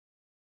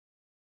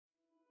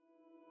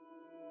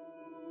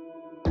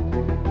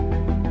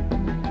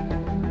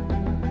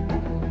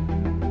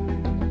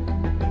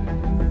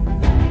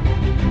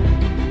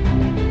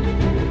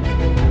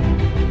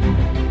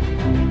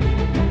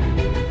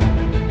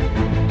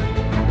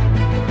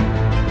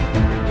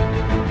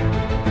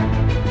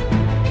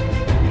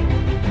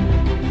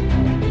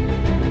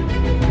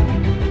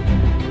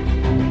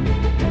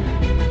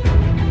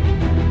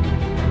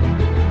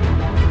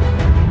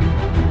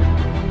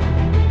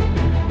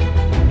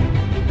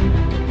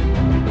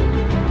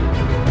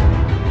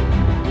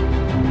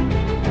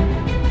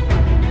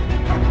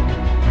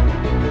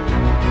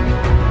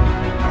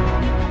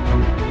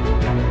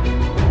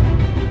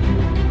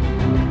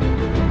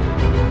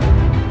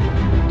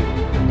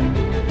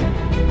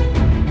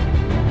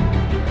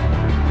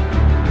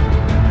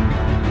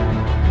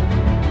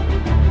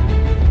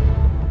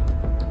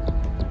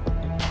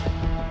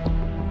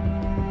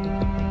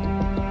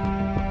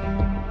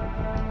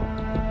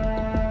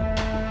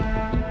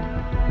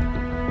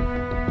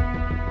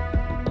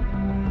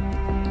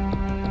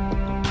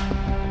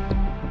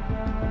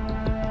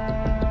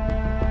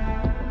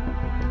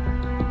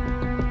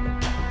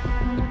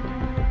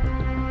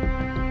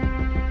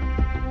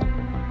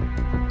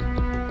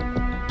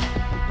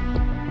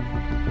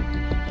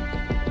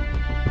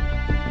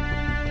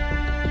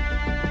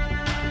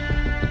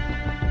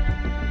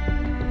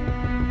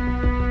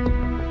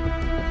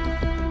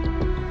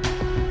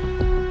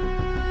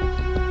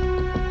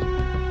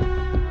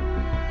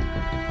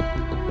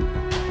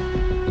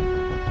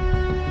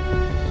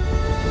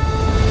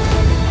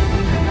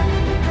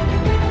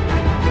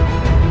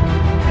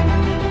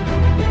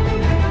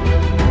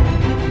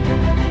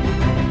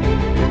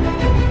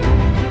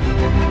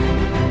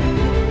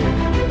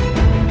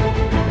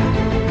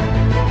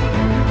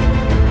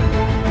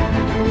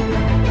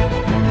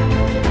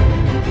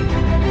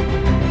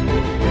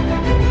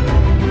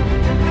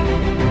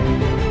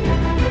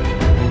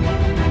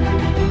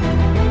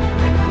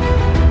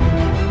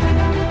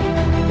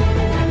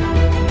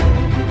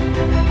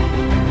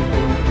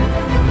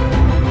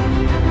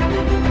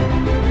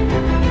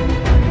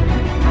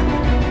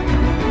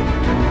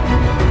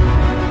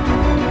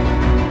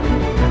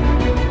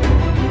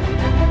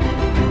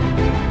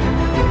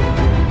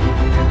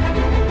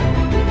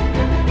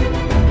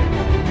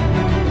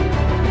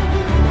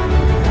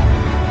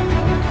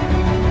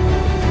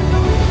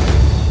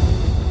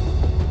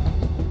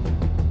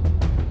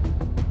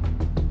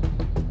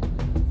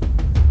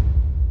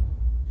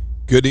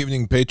Good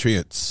evening,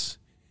 Patriots.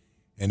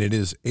 And it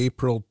is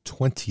April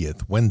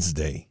 20th,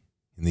 Wednesday,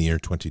 in the year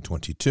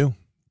 2022.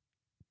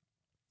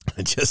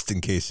 Just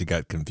in case you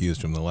got confused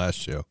from the last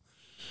show.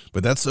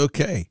 But that's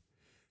okay,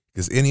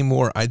 because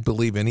anymore, I'd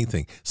believe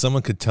anything.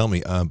 Someone could tell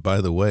me, by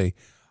the way,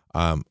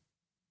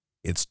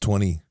 it's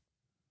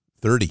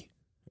 2030.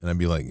 And I'd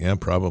be like, yeah,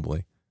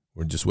 probably.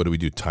 Or just, what do we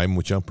do,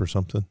 time jump or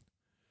something?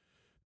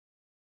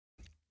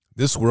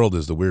 This world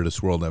is the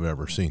weirdest world I've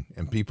ever seen.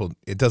 And people,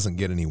 it doesn't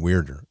get any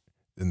weirder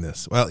than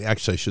this. Well,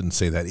 actually, I shouldn't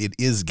say that. It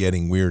is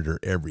getting weirder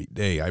every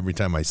day. Every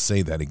time I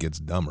say that, it gets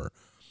dumber.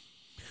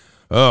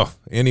 Oh,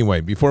 anyway,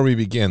 before we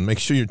begin, make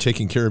sure you're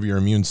taking care of your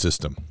immune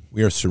system.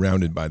 We are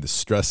surrounded by the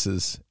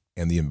stresses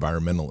and the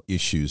environmental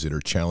issues that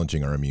are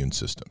challenging our immune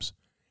systems.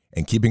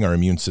 And keeping our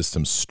immune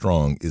systems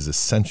strong is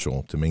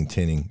essential to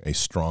maintaining a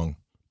strong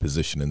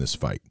position in this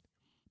fight.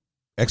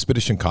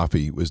 Expedition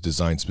Coffee was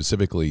designed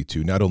specifically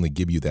to not only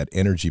give you that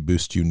energy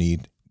boost you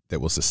need that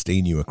will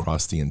sustain you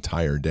across the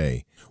entire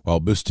day, while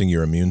boosting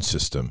your immune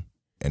system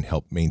and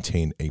help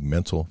maintain a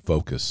mental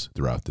focus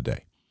throughout the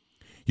day.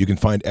 You can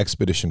find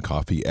Expedition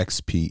Coffee,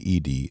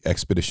 XPED,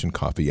 Expedition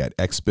Coffee at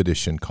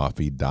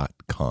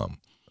expeditioncoffee.com.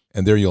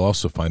 And there you'll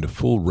also find a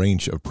full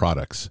range of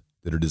products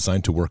that are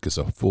designed to work as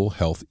a full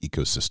health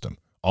ecosystem,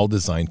 all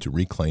designed to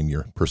reclaim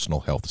your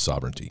personal health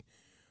sovereignty.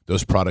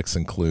 Those products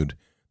include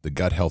the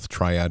Gut Health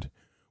Triad,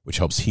 which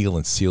helps heal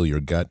and seal your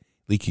gut.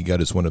 Leaky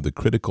gut is one of the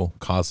critical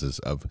causes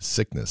of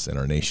sickness in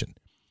our nation.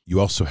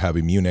 You also have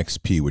Immune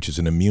XP, which is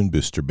an immune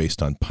booster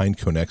based on pine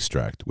cone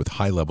extract with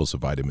high levels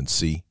of vitamin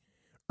C.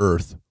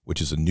 Earth,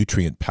 which is a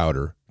nutrient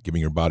powder,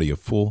 giving your body a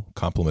full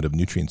complement of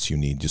nutrients you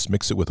need. Just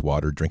mix it with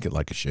water, drink it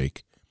like a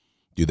shake.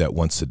 Do that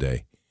once a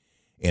day.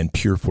 And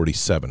Pure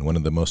 47, one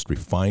of the most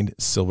refined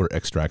silver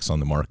extracts on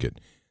the market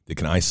that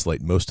can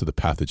isolate most of the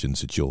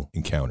pathogens that you'll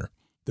encounter.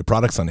 The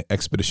products on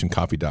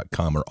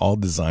expeditioncoffee.com are all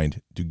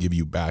designed to give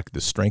you back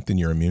the strength in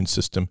your immune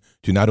system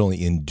to not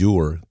only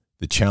endure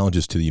the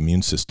challenges to the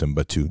immune system,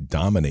 but to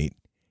dominate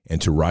and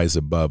to rise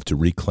above to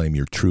reclaim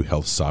your true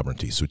health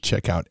sovereignty. So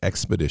check out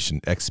Expedition,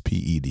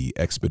 XPED,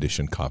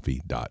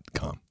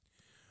 expeditioncoffee.com.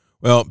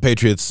 Well,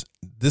 Patriots,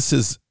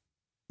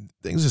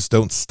 things just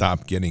don't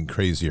stop getting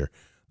crazier.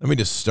 Let me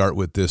just start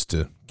with this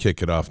to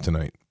kick it off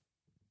tonight.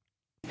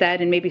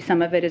 Said, and maybe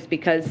some of it is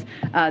because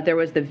there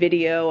was the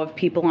video of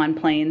people on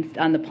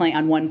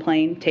one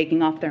plane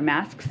taking off their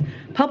masks.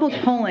 Public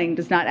polling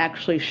does not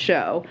actually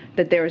show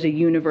that there is a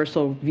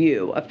universal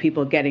view of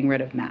people getting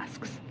rid of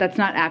masks. That's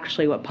not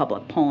actually what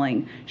public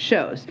polling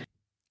shows.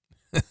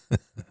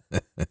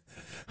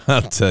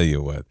 I'll tell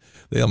you what,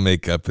 they'll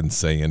make up and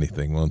say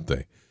anything, won't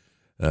they?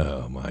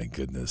 Oh, my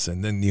goodness.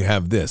 And then you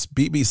have this.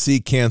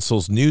 BBC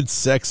cancels nude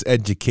sex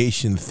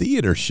education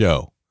theater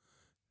show.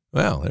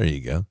 Well, there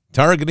you go.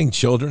 Targeting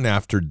children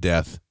after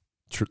death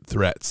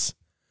threats.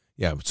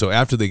 Yeah, so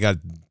after they got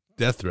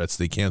death threats,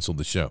 they canceled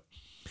the show.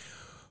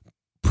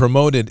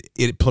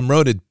 It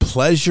promoted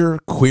pleasure,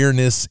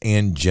 queerness,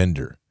 and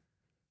gender.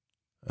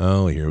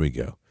 Oh, here we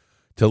go.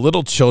 To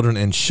little children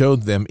and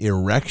showed them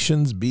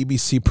erections,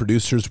 BBC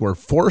producers were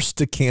forced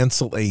to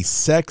cancel a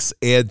sex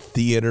ed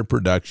theater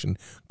production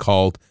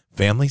called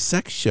Family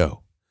Sex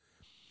Show.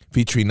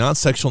 Featuring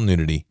non-sexual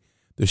nudity,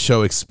 the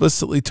show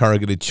explicitly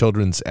targeted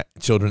children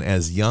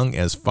as young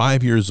as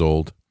 5 years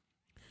old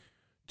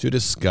to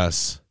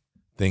discuss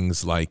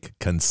things like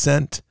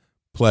consent,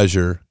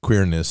 pleasure,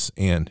 queerness,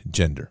 and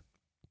gender.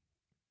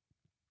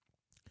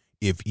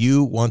 If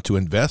you want to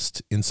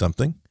invest in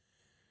something,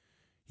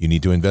 you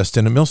need to invest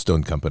in a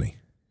millstone company.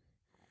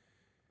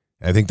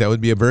 I think that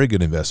would be a very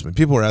good investment.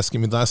 People were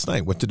asking me last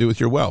night what to do with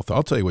your wealth.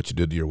 I'll tell you what you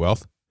do to your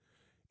wealth.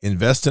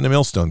 Invest in a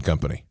millstone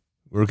company.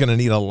 We're going to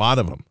need a lot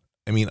of them.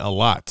 I mean, a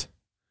lot.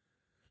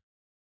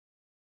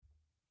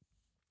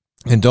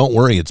 And don't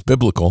worry, it's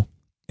biblical.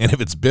 And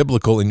if it's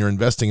biblical and you're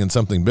investing in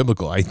something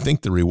biblical, I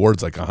think the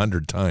reward's like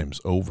 100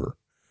 times over.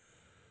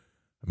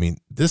 I mean,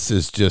 this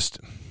is just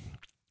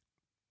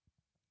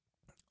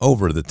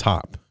over the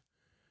top.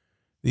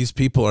 These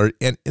people are,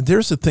 and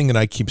there's a thing that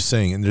I keep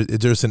saying, and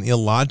there's an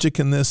illogic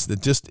in this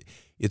that just,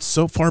 it's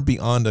so far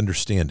beyond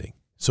understanding.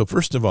 So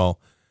first of all,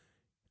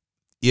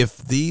 if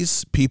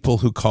these people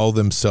who call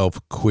themselves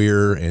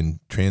queer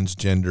and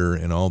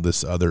transgender and all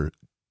this other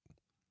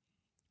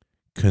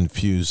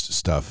confused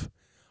stuff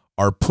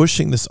are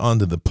pushing this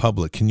onto the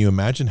public, can you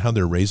imagine how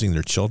they're raising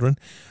their children?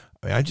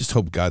 I mean, I just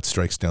hope God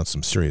strikes down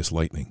some serious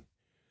lightning.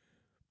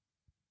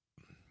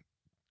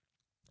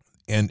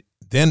 And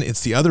then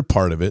it's the other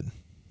part of it,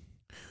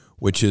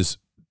 which is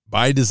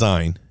by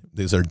design.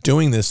 They're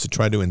doing this to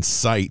try to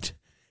incite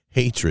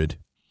hatred.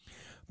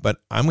 But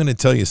I'm going to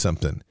tell you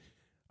something.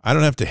 I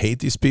don't have to hate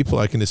these people.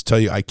 I can just tell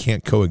you I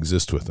can't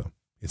coexist with them.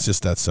 It's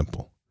just that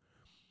simple.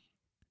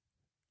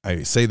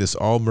 I say this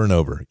over and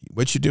over.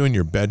 What you do in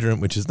your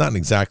bedroom, which is not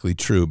exactly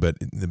true, but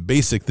the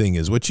basic thing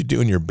is what you do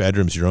in your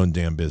bedroom is your own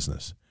damn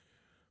business.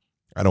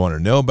 I don't want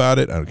to know about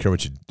it. I don't care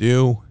what you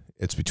do.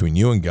 It's between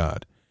you and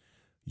God.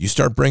 You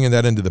start bringing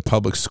that into the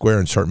public square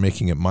and start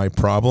making it my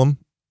problem,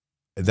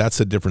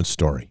 that's a different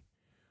story.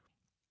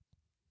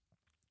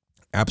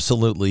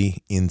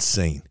 Absolutely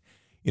insane.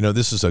 You know,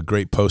 this is a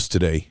great post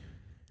today.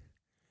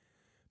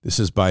 This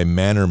is by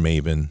Manor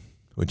Maven,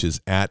 which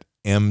is at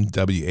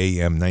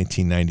MWAM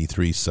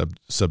 1993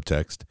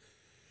 subtext.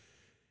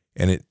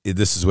 And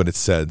this is what it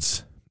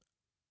says.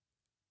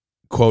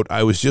 Quote,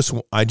 I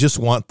just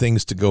want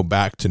things to go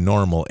back to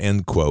normal,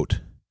 end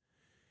quote.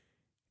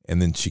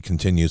 And then she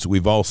continues,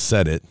 we've all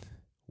said it.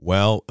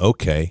 Well,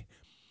 okay.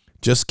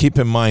 Just keep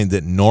in mind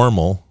that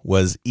normal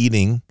was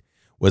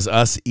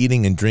us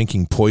eating and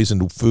drinking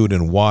poisoned food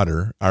and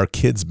water, our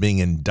kids being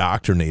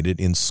indoctrinated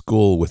in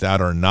school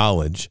without our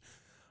knowledge,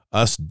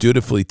 us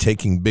dutifully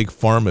taking big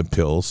pharma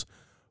pills,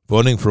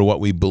 voting for what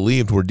we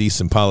believed were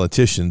decent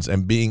politicians,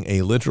 and being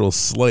a literal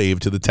slave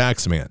to the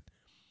tax man.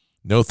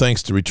 No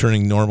thanks to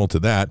returning normal to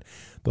that.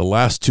 The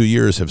last 2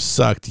 years have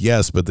sucked,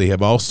 yes, but they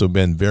have also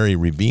been very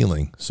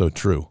revealing. So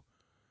true.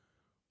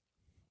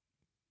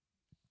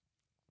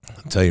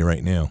 I'll tell you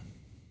right now,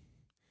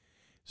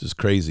 this is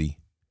crazy.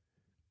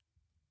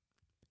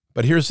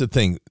 But here's the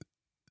thing.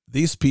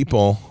 These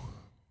people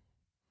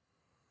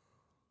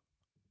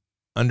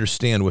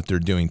understand what they're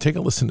doing. Take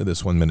a listen to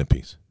this 1 minute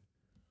piece.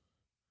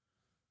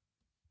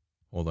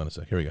 Hold on a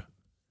sec. Here we go.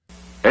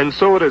 And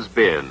so it has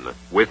been,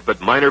 with but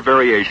minor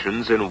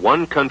variations in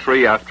one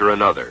country after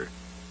another.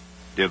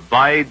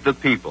 Divide the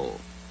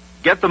people.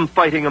 Get them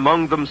fighting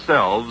among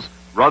themselves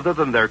rather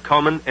than their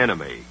common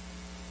enemy.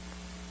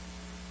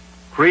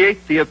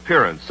 Create the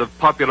appearance of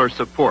popular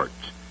support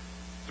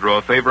through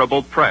a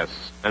favorable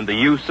press and the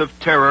use of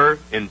terror,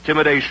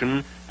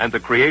 intimidation, and the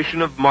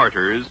creation of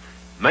martyrs.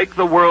 Make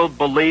the world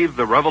believe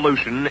the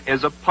revolution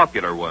is a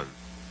popular one.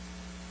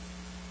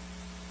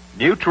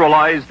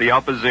 Neutralize the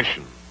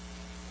opposition.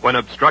 When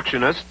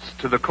obstructionists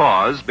to the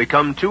cause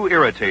become too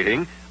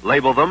irritating,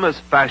 label them as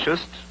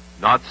fascist,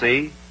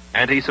 Nazi,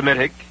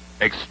 anti-Semitic,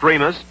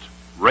 extremist,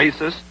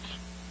 racist,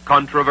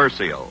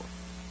 controversial.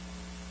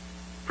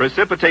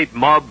 Precipitate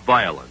mob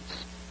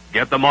violence.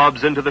 Get the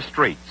mobs into the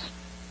streets.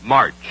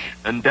 March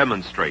and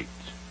demonstrate.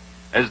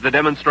 As the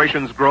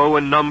demonstrations grow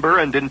in number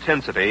and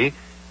intensity,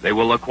 they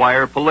will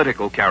acquire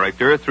political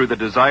character through the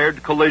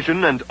desired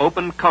collision and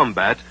open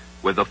combat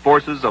with the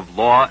forces of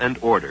law and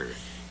order.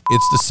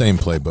 It's the same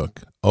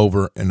playbook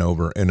over and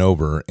over and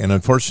over, and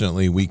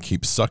unfortunately we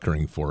keep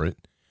suckering for it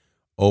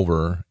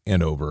over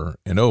and over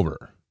and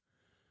over.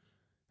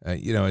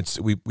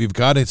 We've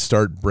got to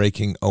start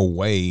breaking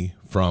away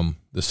from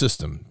the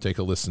system. Take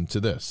a listen to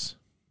this.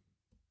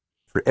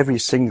 For every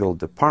single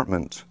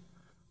department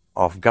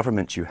of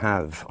government you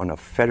have on a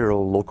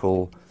federal,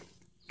 local,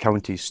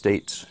 county,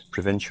 state,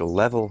 provincial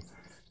level,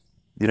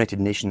 the United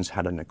Nations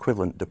had an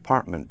equivalent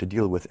department to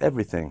deal with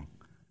everything.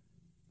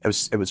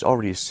 It was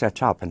already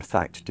set up, in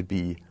fact, to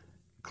be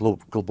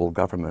global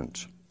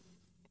government.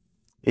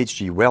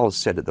 H.G. Wells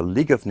said that the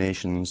League of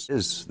Nations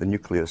is the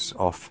nucleus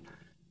of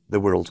the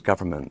world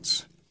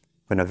governments,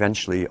 when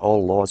eventually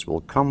all laws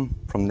will come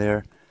from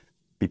there,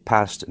 be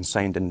passed and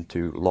signed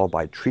into law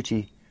by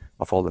treaty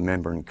of all the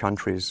member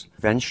countries.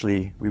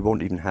 Eventually, we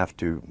won't even have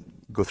to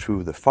go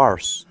through the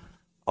farce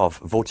of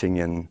voting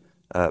in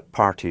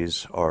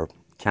parties or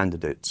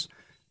candidates,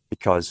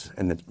 because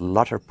in the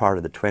latter part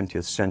of the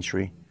 20th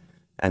century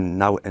and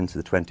now into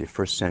the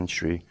 21st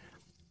century,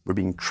 we're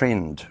being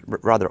trained,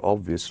 rather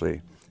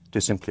obviously,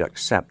 to simply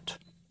accept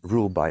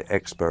rule by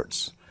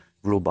experts,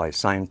 rule by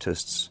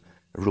scientists,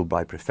 rule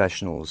by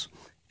professionals,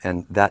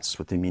 and that's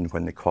what they mean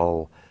when they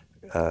call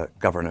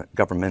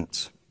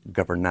governance.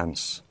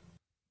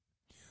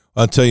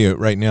 I'll tell you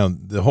right now,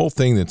 the whole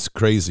thing that's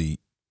crazy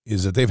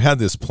is that they've had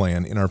this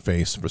plan in our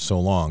face for so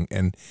long,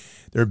 and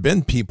there have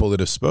been people that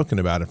have spoken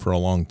about it for a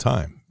long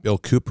time. Bill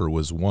Cooper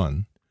was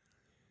one.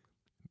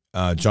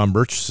 John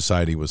Birch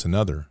Society was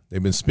another.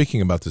 They've been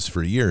speaking about this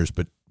for years,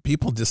 but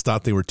people just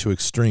thought they were too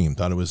extreme,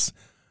 thought it was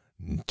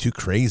too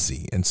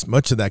crazy. And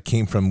much of that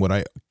came from what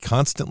I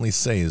constantly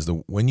say is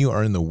when you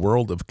are in the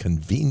world of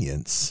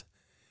convenience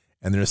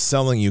and they're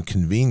selling you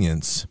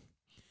convenience,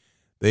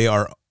 they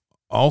are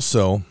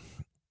also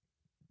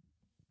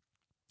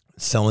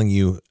selling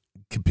you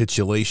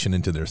capitulation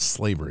into their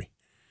slavery.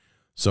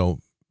 So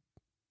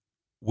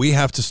we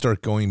have to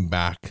start going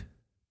back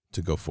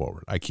to go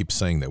forward. I keep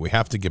saying that. We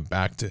have to get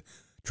back to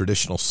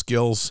traditional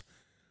skills.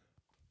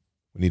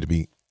 We need to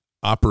be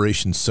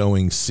Operation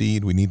Sowing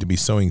Seed. We need to be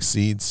sowing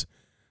seeds,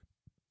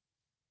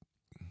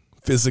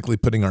 physically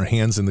putting our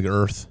hands in the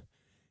earth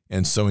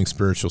and sowing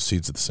spiritual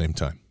seeds at the same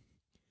time.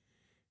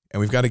 And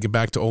we've got to get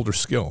back to older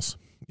skills.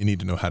 You need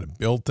to know how to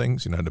build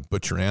things. You know how to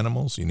butcher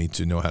animals. You need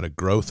to know how to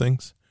grow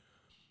things.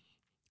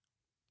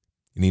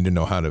 You need to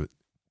know how to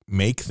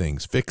make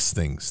things, fix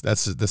things.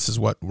 This is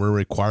what we're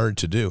required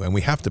to do. And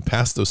we have to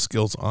pass those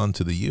skills on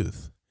to the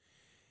youth.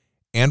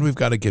 And we've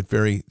got to get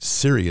very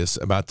serious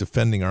about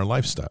defending our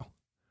lifestyle.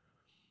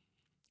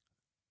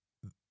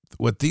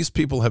 What these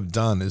people have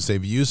done is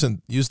they've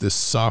used this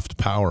soft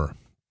power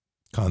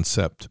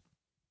concept,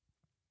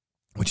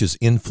 which is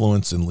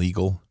influence in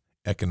legal,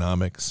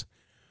 economics.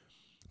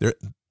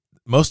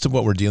 Most of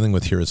what we're dealing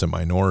with here is a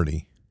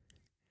minority.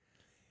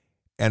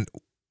 And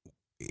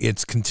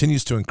it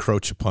continues to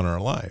encroach upon our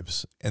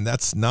lives. And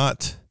that's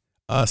not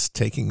us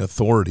taking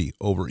authority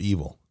over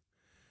evil.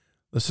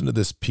 Listen to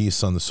this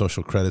piece on the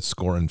social credit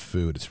score and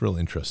food. It's real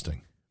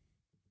interesting.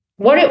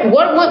 What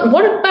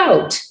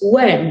about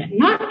when,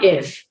 not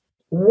if,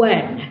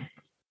 when?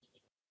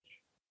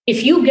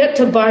 If you get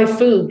to buy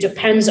food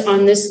depends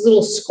on this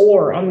little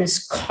score on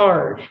this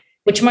card,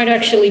 which might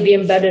actually be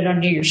embedded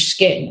under your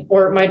skin,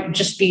 or it might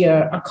just be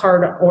a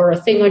card or a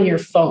thing on your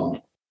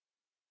phone.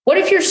 What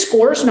if your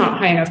score's not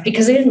high enough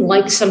because they didn't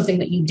like something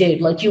that you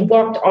did, like you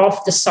walked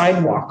off the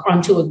sidewalk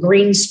onto a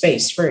green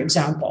space, for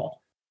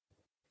example?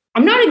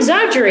 I'm not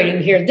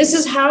exaggerating here. This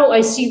is how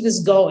I see this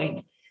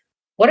going.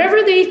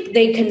 Whatever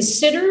they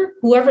consider,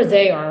 whoever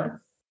they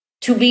are,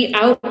 to be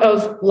out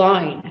of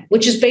line,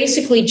 which is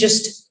basically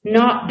just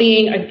not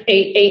being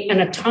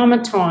an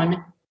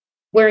automaton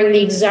wearing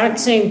the exact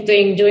same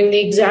thing, doing the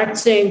exact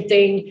same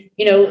thing,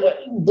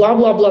 blah,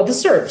 blah, blah, the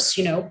serfs,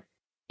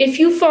 If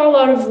you fall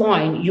out of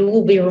line, you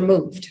will be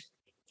removed.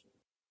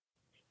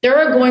 There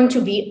are going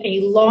to be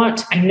a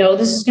lot. I know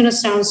this is going to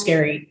sound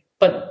scary,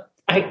 but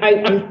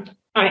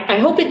I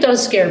hope it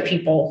does scare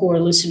people who are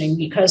listening,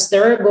 because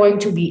there are going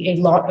to be a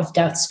lot of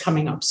deaths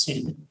coming up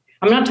soon.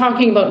 I'm not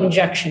talking about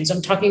injections.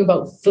 I'm talking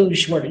about food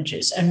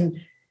shortages,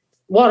 and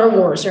water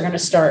wars are going to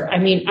start. I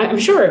mean, I'm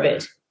sure of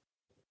it.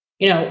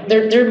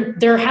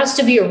 There has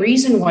to be a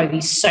reason why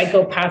these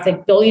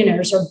psychopathic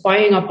billionaires are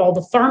buying up all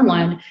the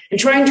farmland and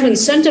trying to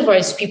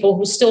incentivize people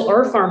who still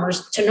are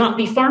farmers to not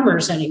be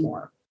farmers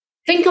anymore.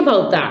 Think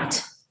about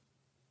that.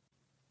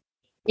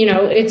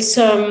 It's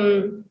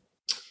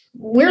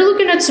we're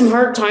looking at some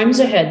hard times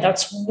ahead.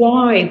 That's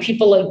why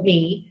people like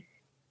me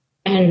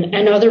and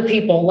other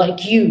people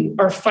like you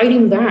are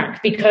fighting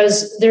back,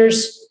 because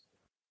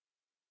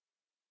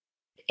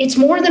it's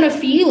more than a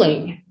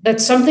feeling that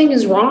something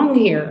is wrong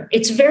here.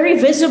 It's very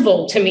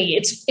visible to me.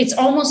 It's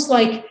almost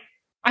like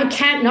I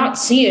can't not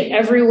see it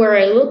everywhere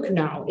I look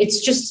now. It's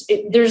just,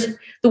 the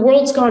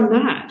world's gone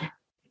mad.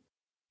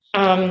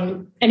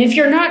 And if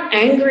you're not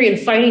angry and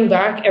fighting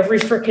back every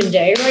freaking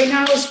day right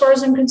now, as far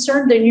as I'm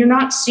concerned, then you're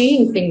not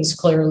seeing things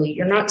clearly.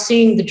 You're not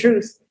seeing the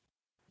truth.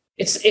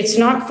 It's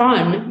not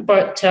fun,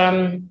 but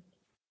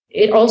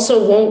it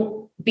also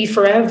won't be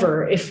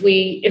forever if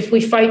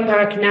we fight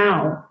back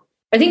now.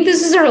 I think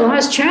this is our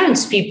last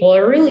chance, people. I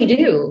really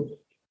do.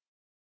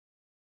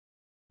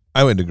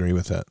 I would agree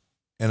with that.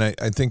 And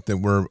I think that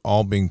we're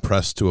all being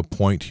pressed to a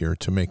point here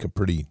to make a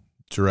pretty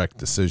direct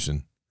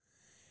decision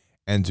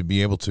and to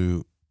be able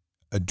to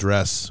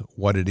address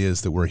what it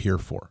is that we're here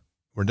for.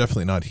 We're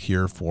definitely not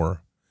here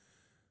for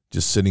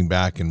just sitting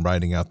back and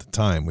riding out the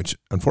time, which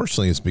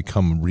unfortunately has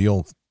become a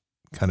real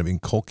kind of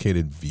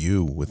inculcated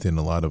view within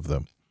a lot of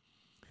the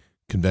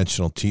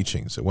conventional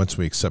teachings, that once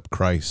we accept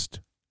Christ,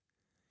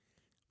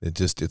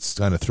 it's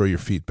kind of throw your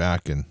feet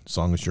back, and as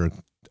long as you're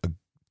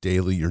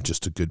you're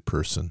just a good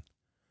person,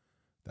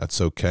 that's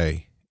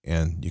okay.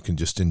 And you can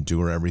just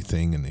endure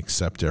everything and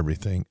accept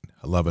everything.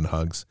 Love and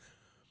hugs.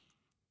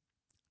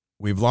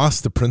 We've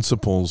lost the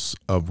principles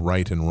of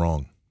right and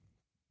wrong.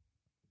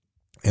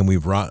 And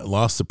we've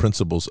lost the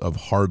principles of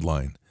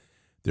hardline.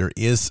 There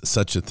is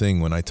such a thing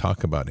when I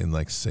talk about in,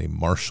 like, say,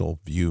 martial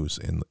views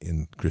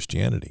in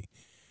Christianity.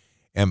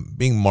 And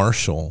being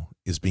martial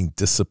is being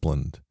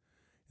disciplined,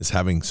 is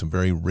having some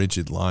very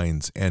rigid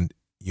lines. And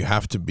you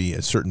have to be,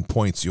 at certain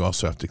points, you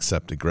also have to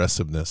accept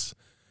aggressiveness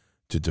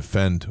to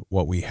defend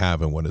what we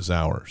have and what is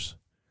ours.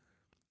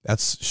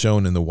 That's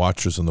shown in the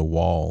Watchers on the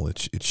Wall.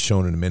 It's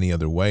shown in many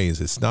other ways.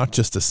 It's not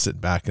just to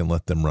sit back and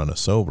let them run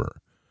us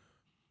over.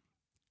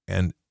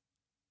 And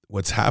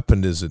what's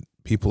happened is that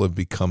people have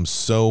become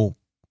so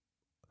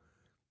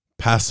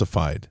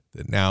pacified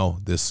that now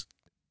this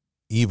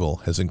evil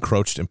has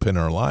encroached upon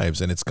our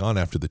lives, and it's gone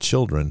after the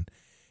children.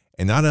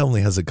 And not only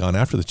has it gone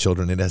after the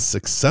children, it has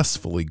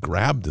successfully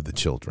grabbed the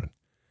children.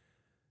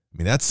 I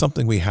mean, that's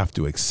something we have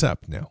to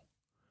accept now.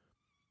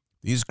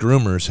 These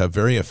groomers have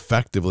very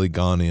effectively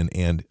gone in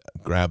and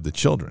grabbed the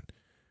children.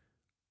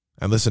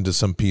 I listened to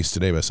some piece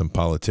today by some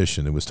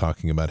politician who was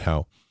talking about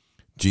how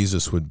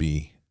Jesus would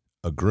be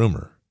a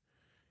groomer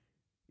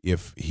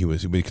if he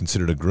would be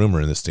considered a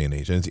groomer in this day and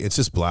age. And it's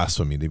just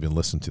blasphemy to even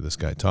listen to this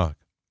guy talk.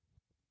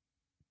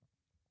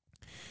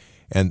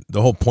 And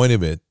the whole point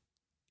of it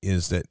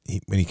is that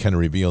when he kind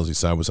of reveals, he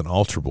said, I was an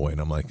altar boy.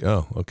 And I'm like,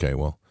 oh, okay,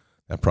 well,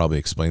 that probably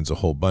explains a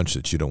whole bunch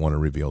that you don't want to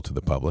reveal to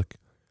the public.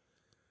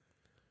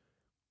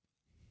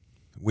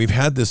 We've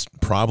had this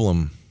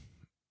problem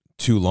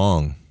too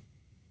long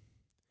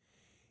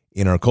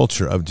in our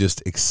culture of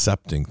just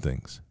accepting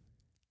things.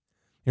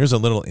 Here's a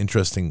little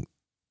interesting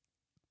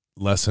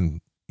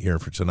lesson here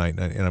for tonight,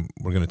 and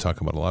we're going to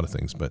talk about a lot of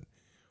things, but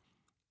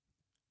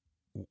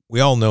we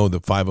all know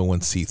the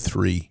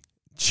 501c3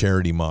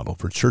 charity model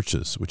for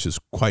churches, which is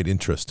quite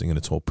interesting in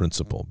its whole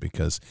principle,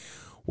 because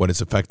what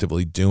it's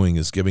effectively doing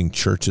is giving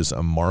churches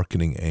a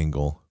marketing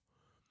angle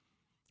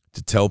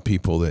to tell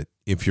people that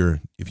if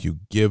you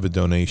give a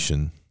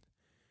donation,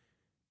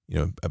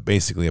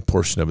 basically a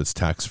portion of it's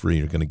tax-free,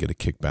 you're going to get a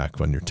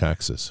kickback on your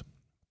taxes.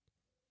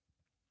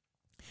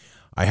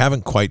 I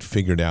haven't quite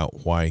figured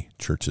out why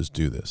churches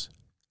do this.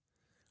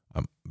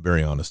 I'm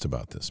very honest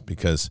about this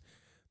because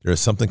there is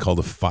something called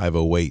a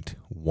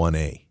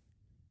 508(1)(a).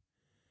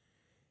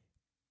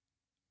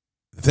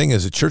 The thing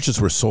is, the churches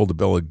were sold a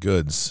bill of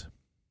goods,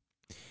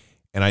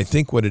 and I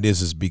think what it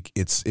is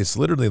it's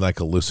literally like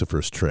a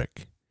Lucifer's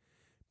trick,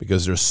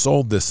 because they're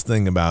sold this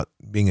thing about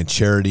being a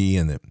charity,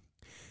 and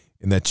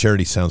that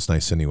charity sounds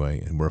nice anyway,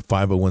 and we're a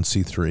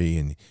 501c3,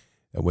 and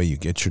that way you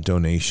get your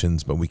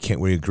donations, but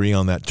we agree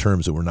on that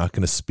terms that we're not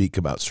going to speak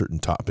about certain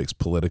topics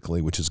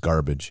politically, which is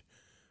garbage.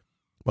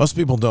 Most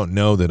people don't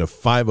know that a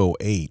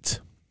 508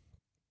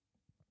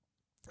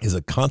 is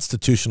a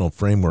constitutional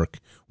framework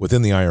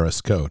within the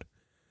IRS code.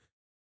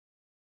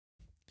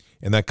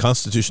 And that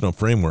constitutional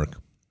framework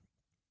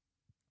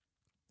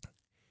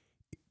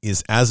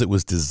is as it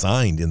was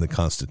designed in the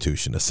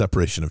Constitution, a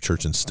separation of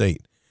church and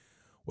state,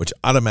 which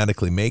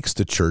automatically makes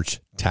the church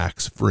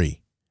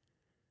tax-free.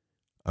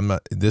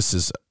 This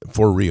is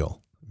for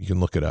real. You can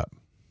look it up.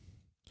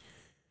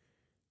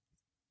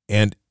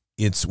 And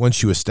it's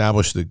once you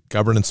establish the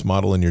governance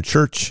model in your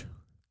church,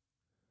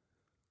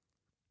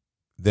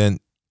 then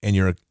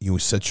you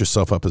set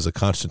yourself up as a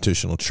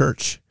constitutional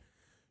church,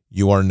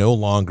 you are no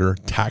longer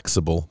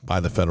taxable by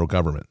the federal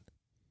government.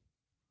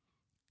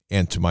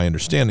 And to my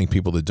understanding,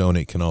 people that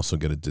donate can also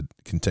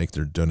can take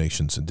their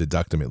donations and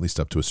deduct them at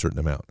least up to a certain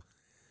amount.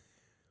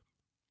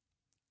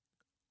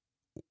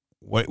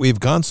 We've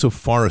gone so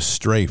far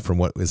astray from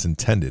what was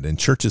intended, and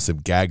churches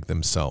have gagged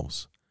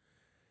themselves.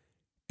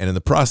 And in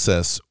the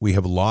process, we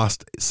have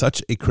lost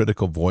such a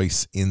critical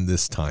voice in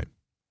this time.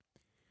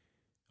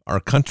 Our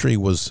country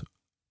was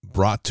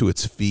brought to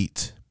its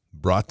feet,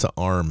 brought to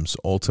arms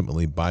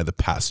ultimately by the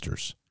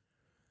pastors.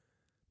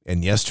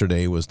 And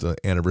yesterday was the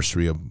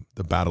anniversary of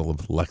the Battle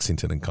of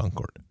Lexington and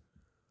Concord.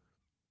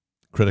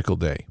 Critical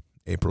day,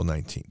 April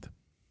 19th.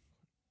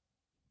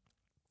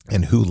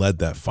 And who led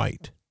that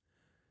fight?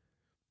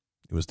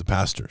 It was the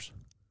pastors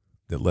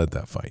that led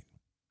that fight.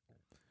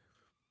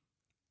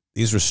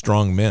 These were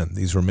strong men.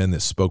 These were men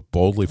that spoke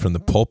boldly from the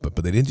pulpit,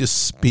 but they didn't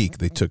just speak,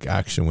 they took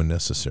action when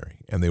necessary,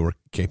 and they were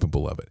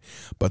capable of it.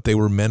 But they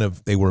were men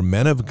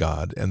of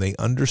God, and they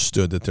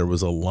understood that there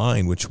was a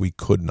line which we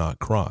could not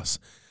cross.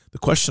 The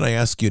question I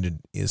ask you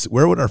is,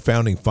 where would our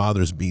founding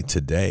fathers be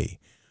today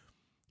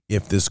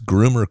if this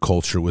groomer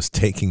culture was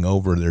taking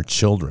over their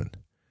children?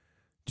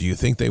 Do you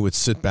think they would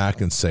sit back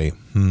and say,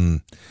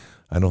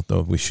 I don't know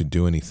if we should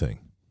do anything.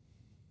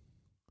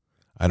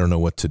 I don't know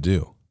what to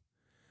do.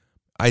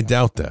 I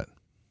doubt that.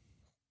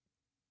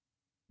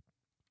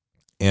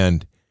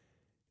 And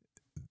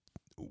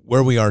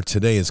where we are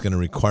today is going to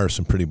require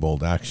some pretty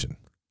bold action.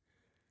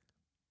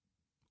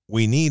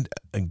 We need,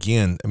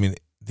 again,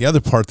 the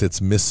other part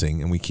that's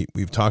missing, and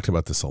we've talked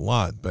about this a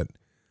lot, but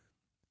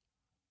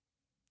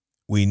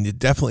we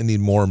definitely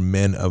need more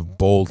men of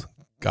bold,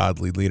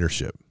 godly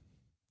leadership.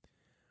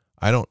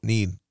 I don't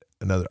need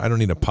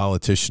a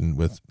politician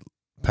with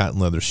patent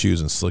leather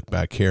shoes and slick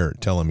back hair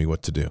telling me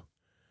what to do.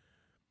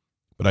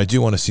 But I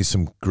do want to see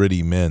some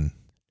gritty men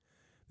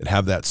that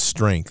have that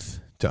strength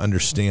to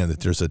understand that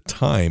there's a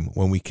time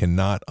when we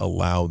cannot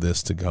allow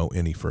this to go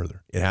any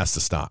further. It has to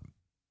stop.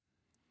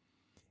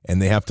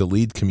 And they have to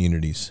lead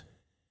communities.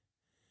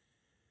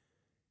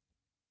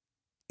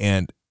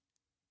 And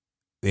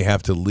they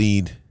have to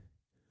lead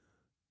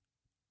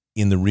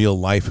in the real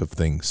life of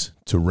things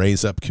to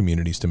raise up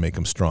communities to make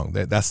them strong.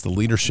 That's the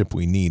leadership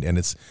we need. And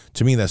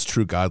to me, that's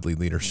true godly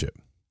leadership.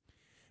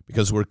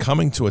 Because we're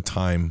coming to a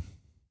time,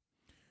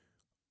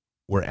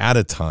 we're at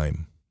a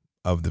time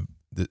of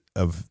the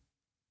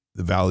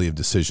valley of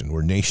decision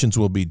where nations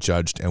will be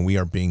judged, and we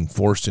are being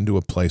forced into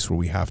a place where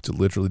we have to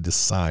literally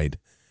decide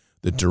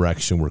the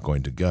direction we're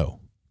going to go.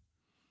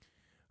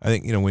 I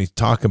think, when we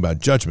talk about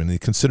judgment,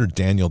 and consider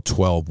Daniel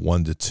 12,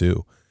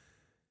 1-2.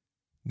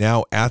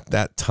 Now at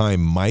that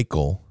time,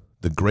 Michael,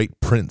 the great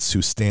prince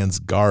who stands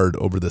guard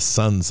over the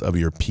sons of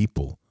your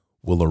people,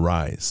 will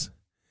arise.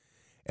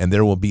 And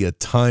there will be a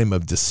time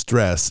of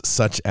distress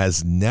such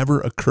as never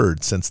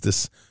occurred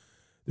since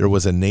there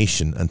was a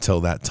nation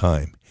until that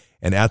time.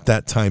 And at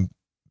that time,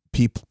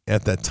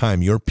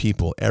 your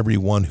people,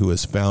 everyone who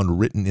is found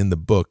written in the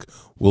book,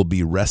 will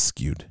be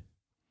rescued.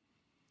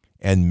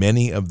 And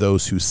many of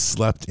those who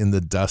slept in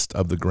the dust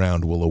of the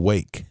ground will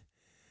awake,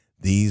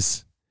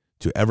 these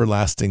to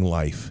everlasting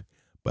life,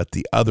 but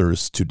the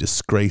others to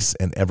disgrace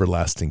and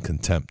everlasting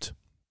contempt.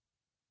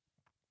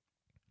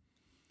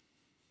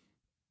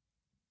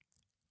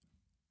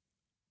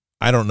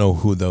 I don't know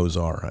who those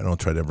are. I don't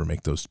try to ever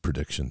make those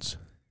predictions.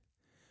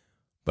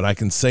 But I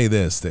can say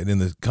this, that in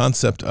the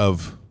concept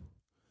of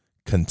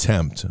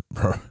contempt,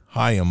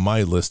 high on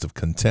my list of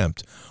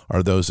contempt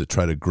are those that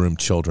try to groom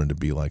children to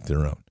be like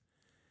their own.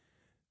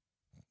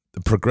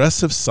 The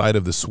progressive side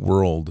of this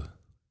world,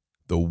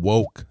 the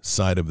woke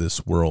side of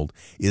this world,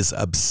 is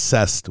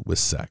obsessed with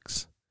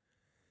sex.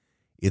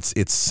 It's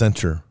its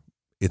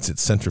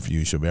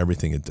centrifuge of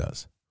everything it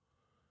does.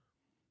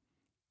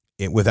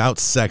 Without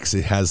sex,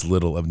 it has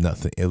little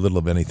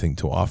of anything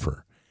to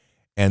offer.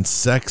 And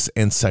sex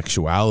and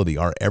sexuality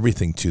are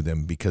everything to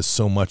them because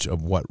so much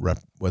of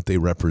what they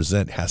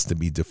represent has to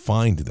be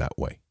defined that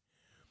way.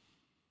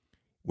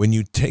 When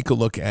you take a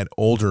look at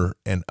older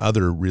and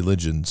other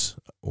religions,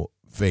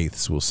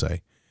 faiths, we'll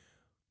say,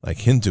 like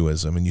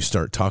Hinduism, and you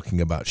start talking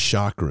about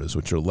chakras,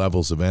 which are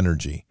levels of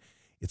energy,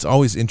 it's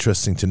always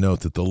interesting to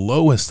note that the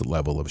lowest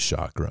level of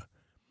chakra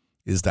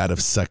is that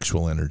of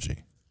sexual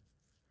energy.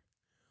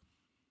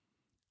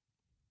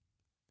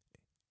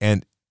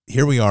 And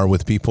here we are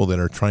with people that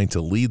are trying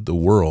to lead the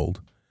world,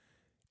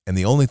 and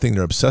the only thing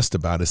they're obsessed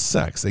about is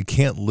sex. They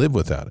can't live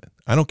without it.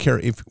 I don't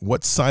care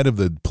what side of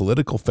the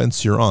political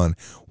fence you're on.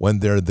 When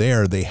they're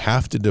there, they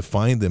have to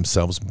define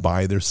themselves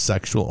by their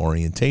sexual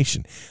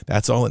orientation.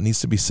 That's all that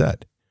needs to be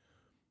said.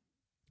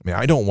 I mean,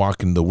 I don't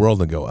walk into the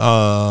world and go,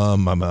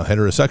 I'm a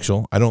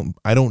heterosexual.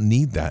 I don't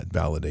need that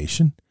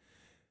validation,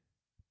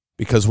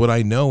 because what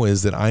I know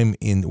is that I'm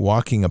in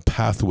walking a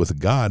path with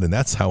God, and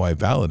that's how I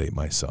validate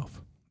myself.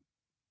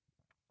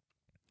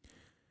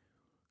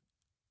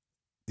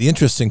 The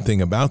interesting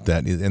thing about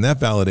that is, and that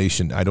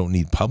validation I don't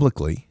need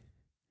publicly,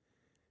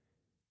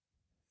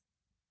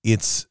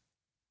 it's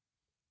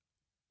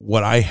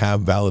what I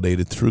have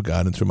validated through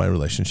God and through my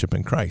relationship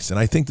in Christ. And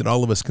I think that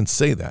all of us can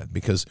say that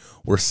because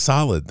we're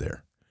solid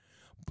there.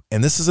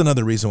 And this is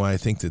another reason why I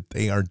think that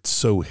they are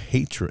so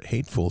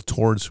hateful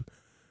towards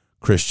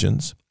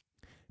Christians,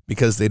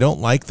 because they don't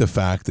like the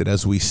fact that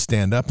as we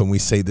stand up and we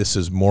say this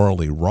is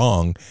morally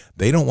wrong,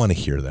 they don't want to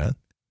hear that.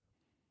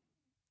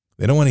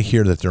 They don't want to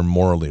hear that they're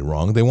morally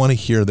wrong. They want to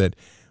hear that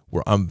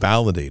I'm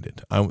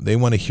validated. They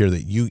want to hear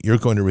that you're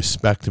going to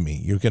respect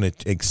me. You're going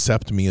to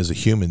accept me as a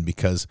human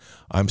because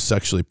I'm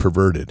sexually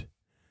perverted,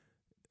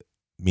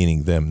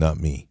 meaning them, not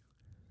me.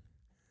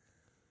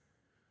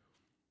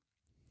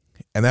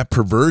 And that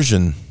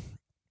perversion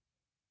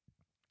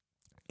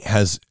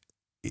it's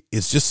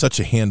just such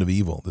a hand of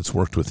evil that's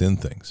worked within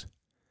things.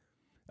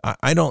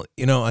 I don't,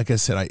 like I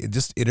said,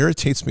 it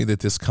irritates me that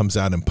this comes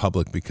out in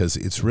public, because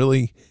it's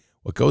really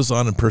what goes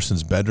on in a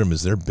person's bedroom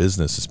is their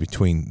business. It's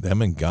between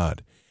them and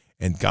God.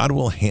 And God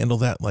will handle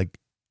that like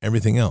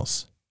everything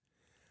else.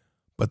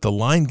 But the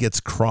line gets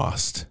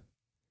crossed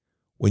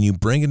when you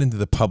bring it into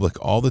the public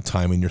all the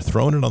time and you're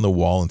throwing it on the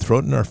wall and throw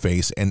it in our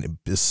face, and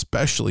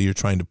especially you're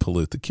trying to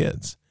pollute the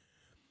kids.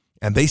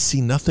 And they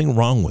see nothing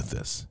wrong with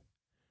this.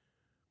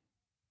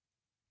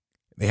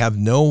 They have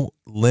no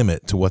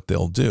limit to what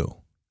they'll do.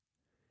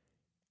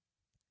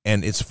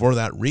 And it's for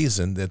that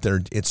reason that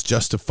it's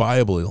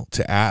justifiable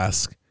to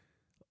ask,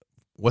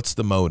 what's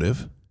the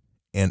motive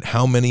and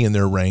how many in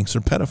their ranks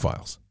are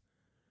pedophiles?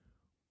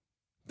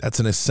 That's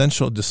an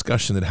essential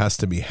discussion that has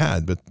to be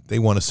had, but they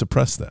want to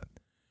suppress that.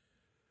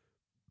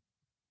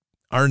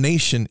 Our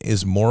nation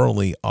is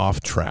morally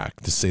off track,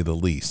 to say the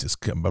least. It's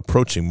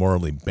approaching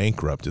morally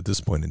bankrupt at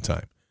this point in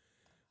time.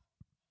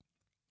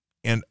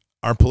 And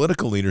our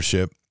political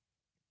leadership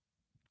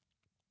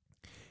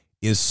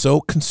is so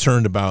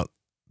concerned about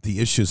the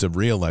issues of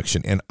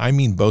re-election, and I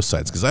mean both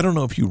sides, because I don't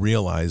know if you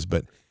realize,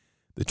 but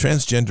the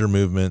transgender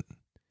movement,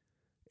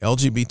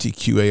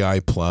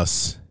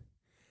 LGBTQAI+,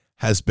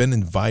 has been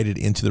invited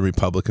into the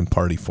Republican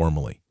Party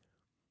formally.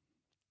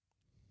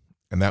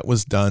 And that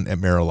was done at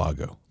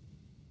Mar-a-Lago.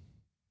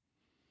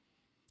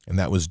 And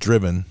that was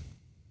driven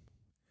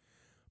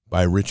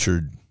by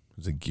Richard,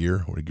 was it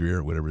Gere,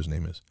 whatever his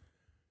name is,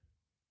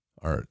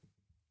 the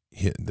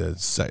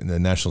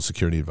National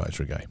Security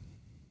Advisor guy.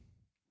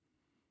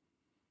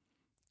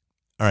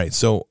 All right,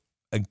 so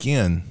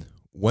again,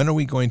 when are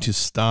we going to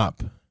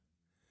stop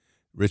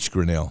Rich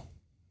Grinnell?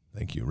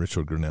 Thank you,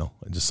 Richard Grinnell.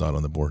 I just saw it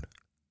on the board.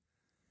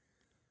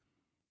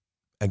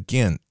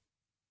 Again,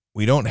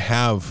 we don't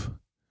have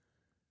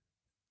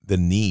the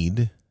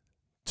need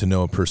to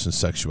know a person's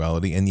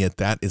sexuality, and yet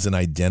that is an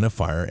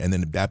identifier, and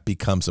then that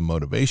becomes a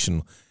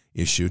motivation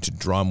issue to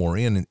draw more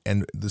in.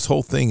 And this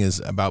whole thing is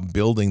about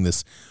building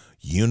this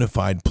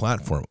unified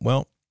platform.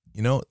 Well,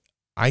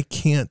 I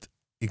can't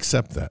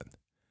accept that.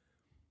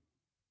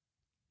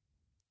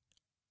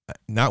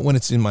 Not when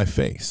it's in my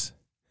face.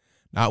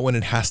 Not when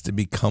it has to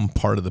become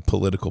part of the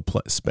political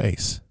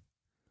space.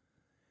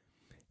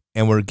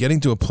 And we're getting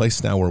to a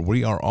place now where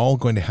we are all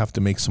going to have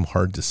to make some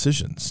hard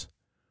decisions.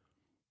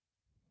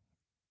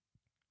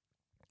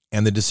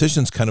 And the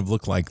decisions kind of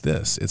look like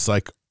this. It's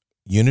like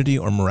unity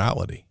or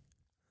morality.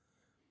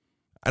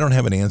 I don't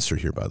have an answer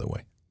here, by the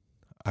way.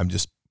 I'm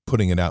just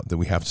putting it out that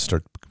we have to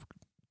start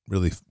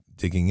really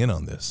digging in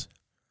on this.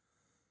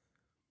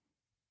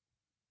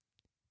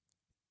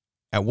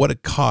 At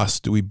what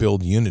cost do we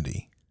build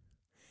unity?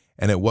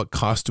 And at what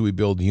cost do we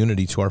build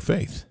unity to our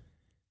faith?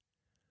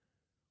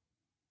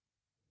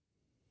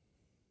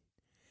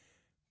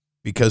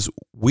 Because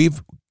we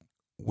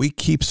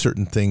keep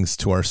certain things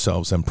to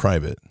ourselves in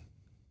private.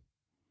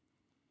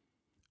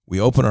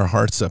 We open our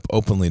hearts up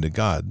openly to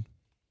God.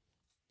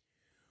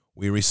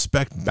 We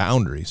respect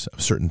boundaries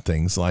of certain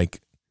things,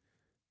 like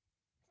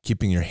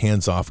keeping your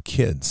hands off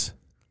kids.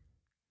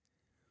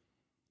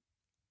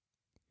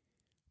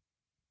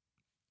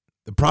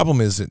 The problem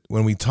is that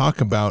when we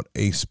talk about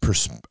a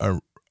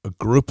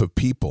group of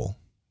people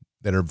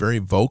that are very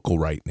vocal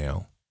right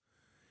now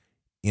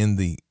in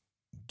the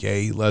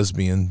gay,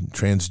 lesbian,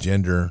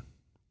 transgender,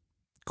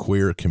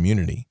 queer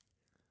community.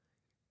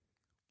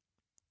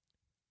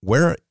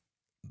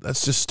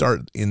 Let's just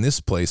start in this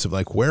place of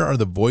like, where are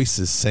the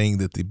voices saying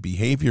that the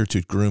behavior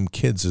to groom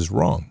kids is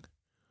wrong?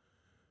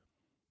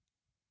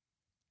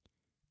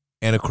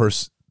 And of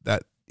course,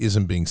 that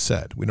isn't being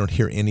said. We don't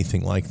hear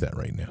anything like that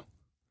right now.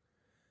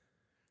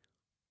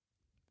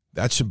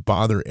 That should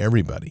bother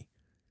everybody.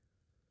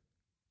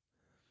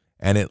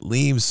 And it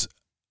leaves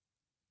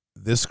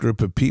this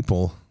group of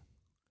people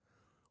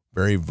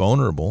very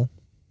vulnerable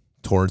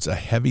towards a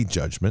heavy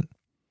judgment,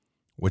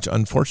 which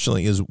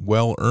unfortunately is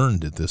well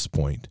earned at this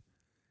point.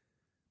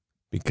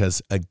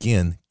 Because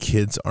again,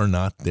 kids are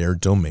not their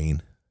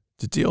domain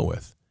to deal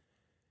with.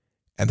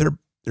 And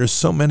there's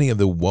so many of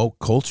the woke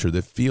culture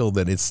that feel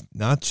that it's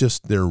not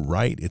just their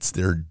right, it's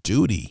their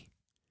duty.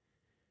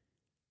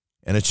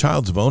 And a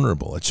child's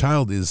vulnerable. A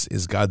child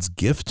is God's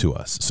gift to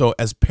us. So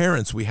as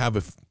parents,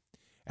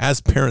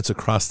 as parents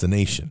across the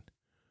nation,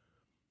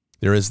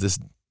 there is this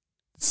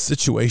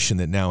situation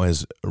that now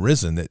has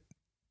arisen that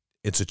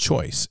it's a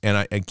choice.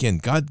 And again,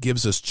 God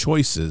gives us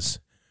choices.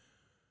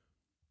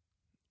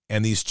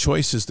 And these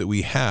choices that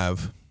we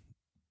have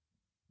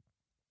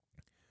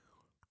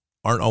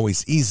aren't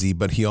always easy,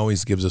 but he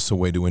always gives us a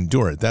way to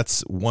endure it.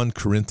 That's 1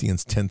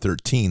 Corinthians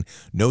 10:13.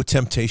 No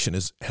temptation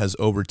has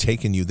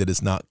overtaken you that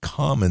is not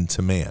common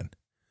to man.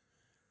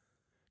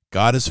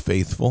 God is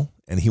faithful,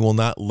 and he will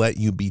not let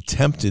you be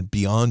tempted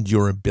beyond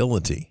your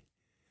ability.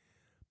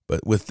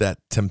 But with that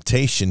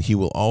temptation, he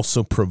will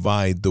also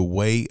provide the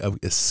way of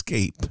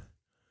escape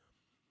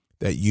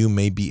that you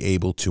may be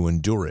able to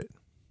endure it.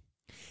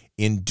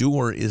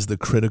 Endure is the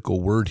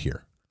critical word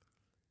here.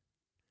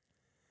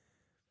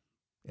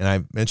 And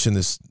I've mentioned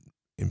this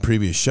in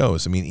previous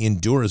shows. I mean,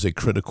 endure is a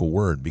critical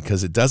word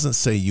because it doesn't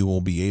say you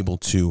will be able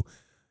to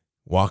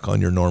walk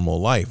on your normal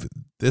life.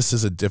 This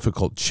is a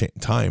difficult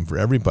time for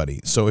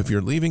everybody. So if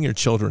you're leaving your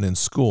children in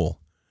school,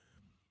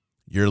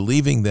 you're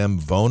leaving them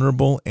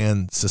vulnerable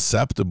and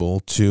susceptible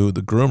to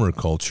the groomer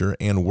culture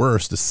and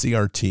worse, the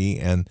CRT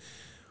and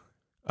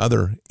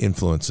other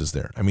influences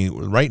there. I mean,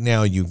 right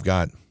now you've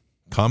got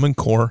Common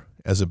Core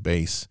as a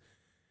base,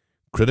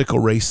 critical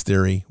race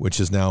theory, which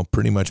is now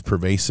pretty much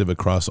pervasive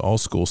across all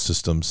school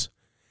systems,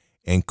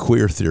 and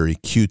queer theory,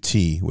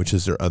 QT, which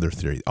is their other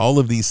theory. All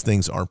of these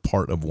things are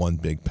part of one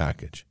big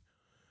package.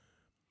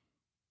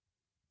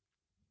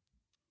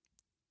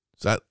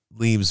 So that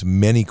leaves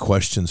many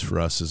questions for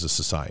us as a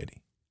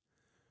society.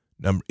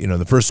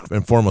 The first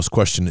and foremost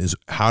question is,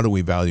 how do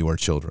we value our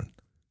children?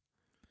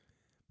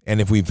 And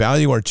if we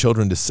value our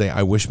children to say,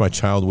 I wish my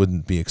child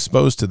wouldn't be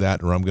exposed to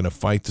that, or I'm going to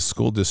fight the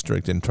school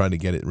district and try to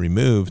get it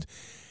removed,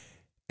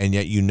 and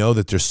yet you know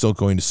that they're still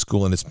going to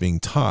school and it's being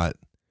taught,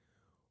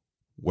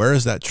 where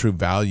is that true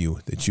value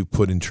that you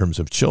put in terms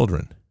of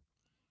children?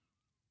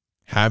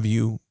 Have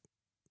you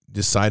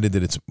decided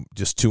that it's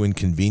just too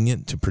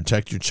inconvenient to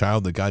protect your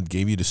child that God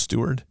gave you to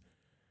steward?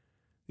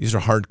 These are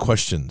hard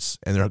questions,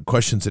 and they're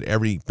questions that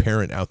every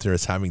parent out there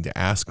is having to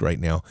ask right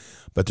now,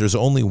 but there's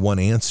only one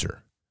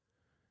answer,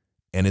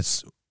 and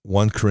it's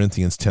 1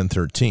 Corinthians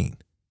 10:13.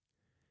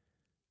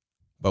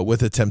 But with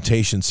the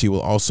temptations, he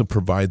will also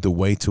provide the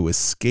way to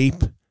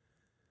escape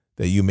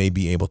that you may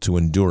be able to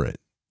endure it.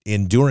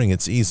 Enduring,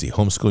 it's easy.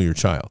 Homeschool your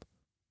child.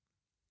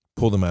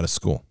 Pull them out of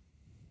school.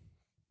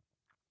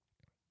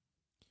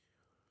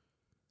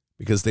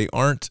 Because they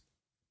aren't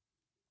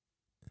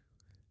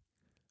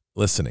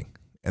listening,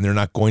 and they're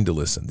not going to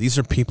listen. These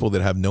are people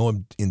that have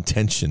no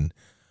intention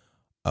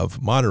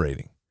of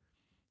moderating.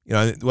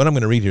 What I'm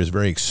going to read here is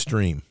very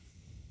extreme.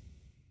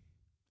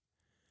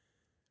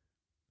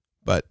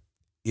 But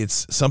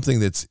it's something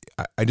that's,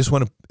 I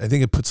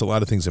think it puts a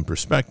lot of things in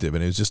perspective.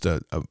 And it was just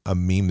a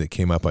meme that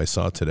came up I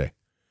saw today.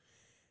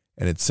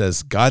 And it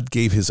says, God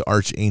gave his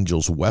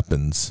archangels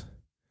weapons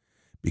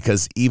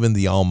because even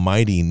the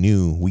Almighty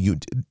knew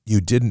you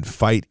didn't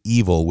fight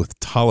evil with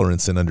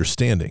tolerance and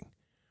understanding.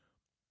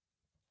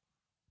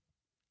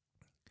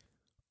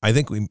 I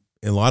think in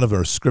a lot of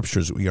our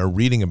scriptures, we are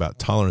reading about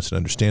tolerance and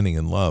understanding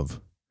and love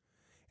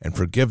and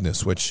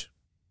forgiveness, which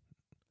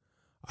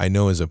I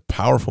know is a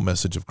powerful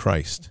message of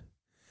Christ.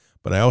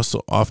 But I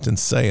also often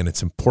say, and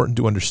it's important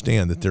to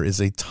understand, that there is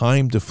a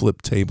time to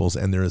flip tables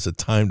and there is a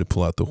time to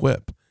pull out the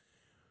whip.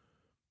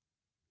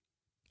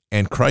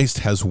 And Christ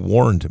has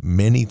warned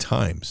many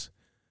times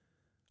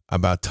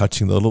about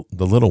touching the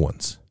little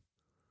ones,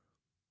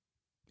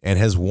 and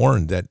has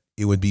warned that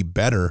it would be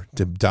better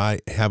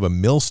to have a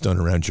millstone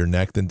around your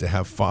neck than to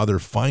have Father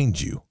find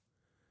you.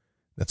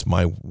 That's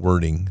my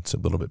wording. It's a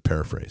little bit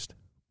paraphrased.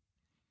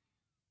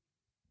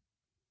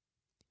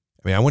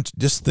 I mean, I want you to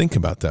just think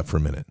about that for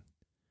a minute.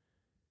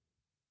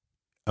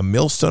 A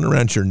millstone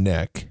around your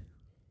neck,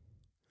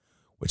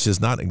 which is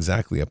not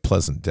exactly a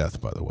pleasant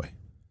death, by the way.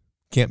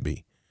 Can't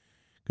be,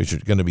 because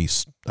you're going to be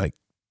like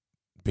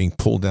being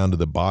pulled down to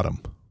the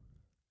bottom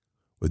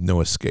with no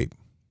escape.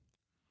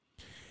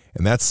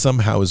 And that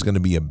somehow is going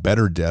to be a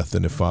better death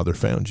than if Father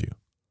found you.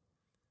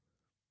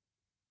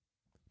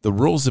 The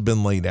rules have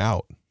been laid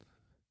out.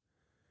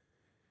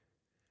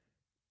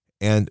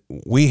 And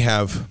we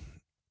have,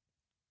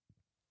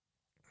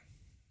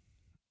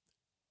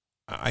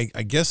 I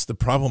guess the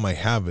problem I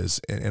have is,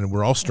 and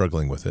we're all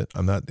struggling with it,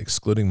 I'm not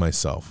excluding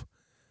myself,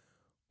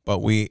 but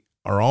we're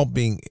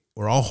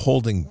all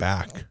holding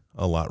back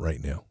a lot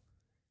right now.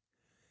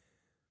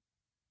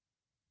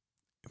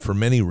 For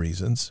many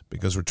reasons,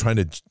 because we're trying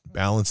to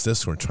balance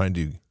this, we're trying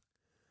to,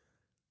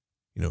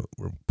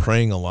 we're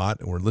praying a lot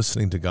and we're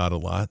listening to God a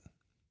lot.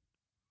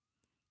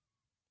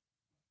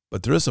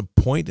 But there is a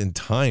point in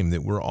time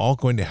that we're all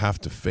going to have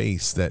to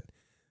face that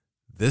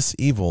this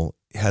evil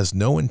has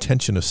no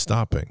intention of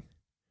stopping.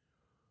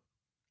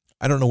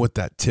 I don't know what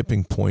that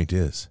tipping point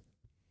is.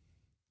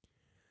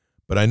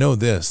 But I know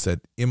this,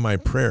 that in my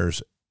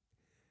prayers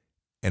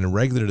and a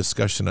regular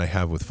discussion I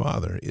have with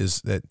Father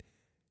is that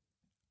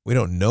we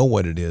don't know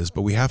what it is,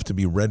 but we have to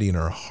be ready in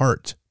our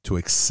heart to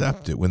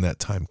accept it when that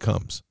time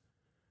comes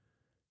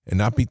and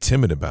not be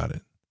timid about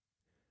it.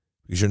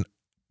 Because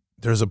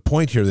there's a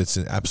point here that's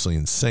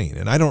absolutely insane.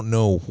 And I don't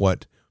know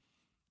what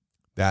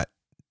that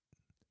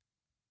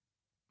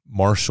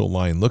martial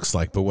line looks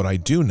like, but what I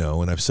do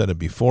know, and I've said it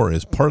before,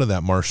 is part of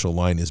that martial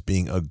line is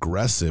being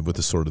aggressive with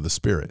the sword of the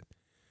Spirit.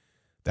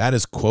 That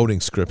is quoting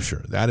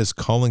Scripture. That is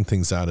calling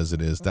things out as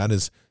it is. That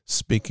is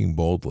speaking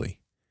boldly.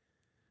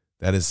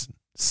 That is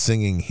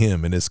singing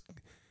hymn. And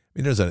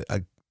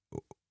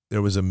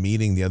there was a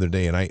meeting the other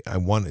day, and I'm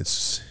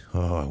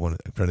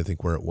trying to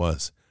think where it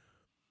was,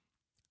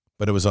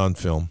 but it was on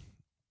film.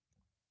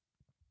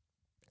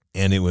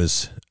 And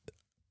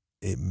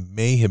it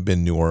may have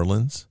been New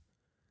Orleans,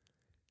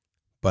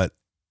 but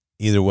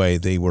either way,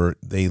 they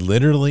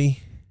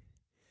literally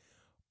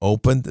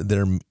opened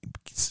their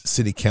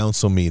city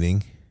council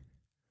meeting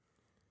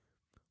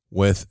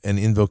with an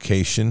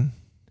invocation,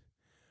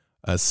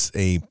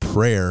 a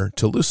prayer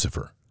to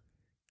Lucifer.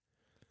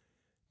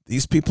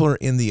 These people are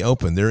in the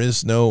open. There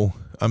is no,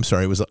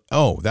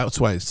 that's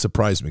why it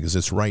surprised me, because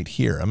it's right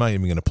here. I'm not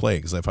even going to play it,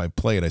 because if I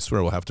play it, I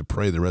swear we'll have to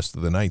pray the rest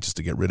of the night just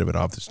to get rid of it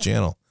off this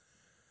channel.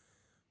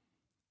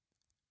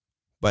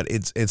 But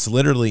it's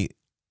literally,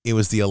 it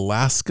was the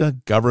Alaska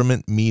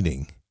government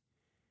meeting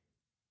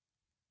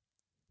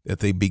that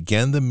they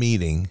began the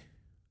meeting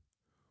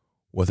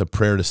with a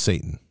prayer to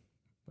Satan,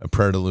 a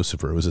prayer to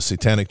Lucifer. It was a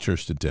satanic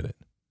church that did it.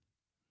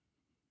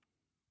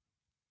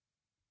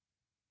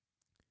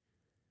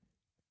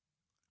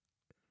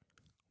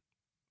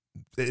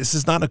 This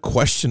is not a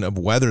question of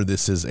whether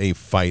this is a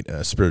fight,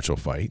 a spiritual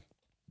fight.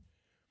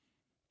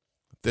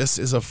 This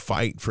is a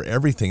fight for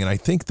everything. And I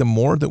think the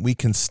more that we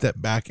can step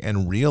back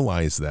and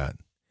realize that,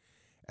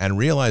 and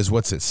realize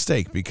what's at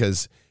stake,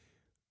 because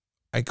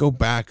I go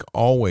back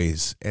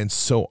always and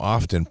so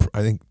often,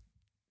 I think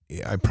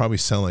I probably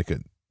sound like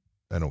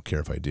I don't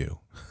care if I do,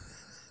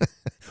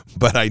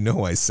 but I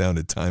know I sound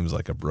at times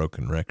like a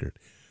broken record,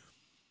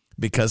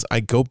 because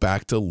I go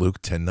back to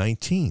Luke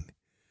 10:19.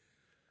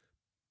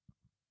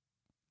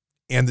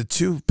 And the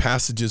two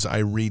passages I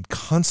read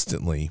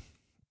constantly,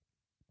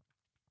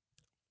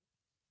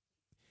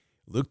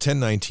 Luke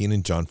 10:19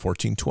 and John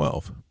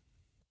 14:12.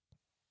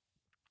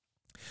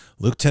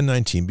 Luke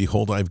 10:19,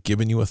 behold, I have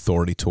given you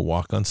authority to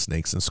walk on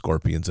snakes and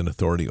scorpions, and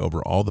authority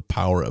over all the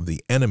power of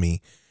the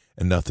enemy,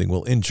 and nothing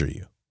will injure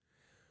you.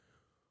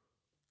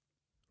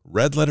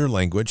 Red letter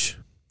language,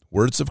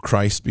 words of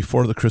Christ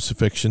before the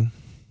crucifixion.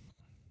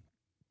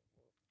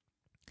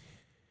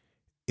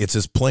 It's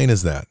as plain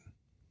as that,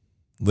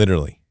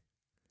 literally.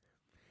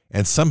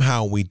 And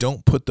somehow we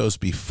don't put those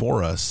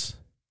before us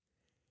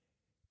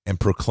and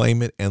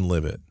proclaim it and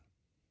live it.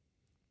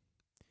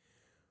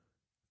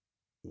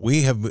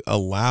 We have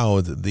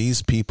allowed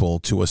these people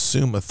to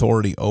assume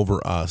authority over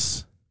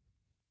us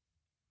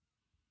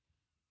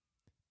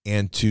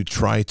and to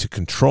try to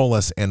control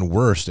us, and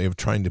worse, they have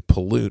trying to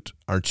pollute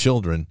our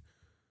children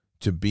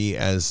to be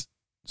as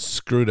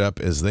screwed up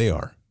as they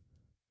are.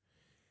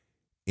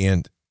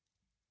 And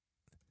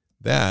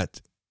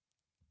that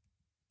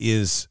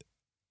is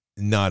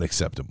not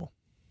acceptable.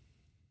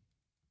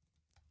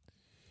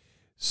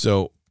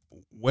 So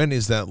when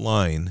is that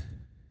line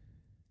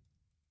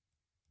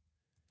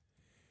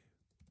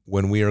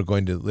when we are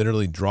going to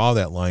literally draw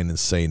that line and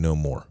say no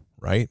more,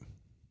 right?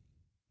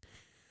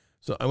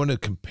 So I want to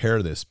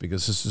compare this,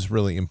 because this is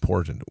really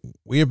important.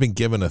 We have been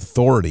given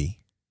authority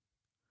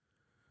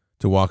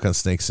to walk on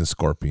snakes and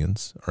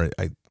scorpions,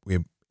 we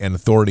have an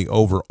authority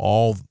over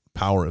all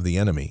power of the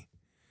enemy.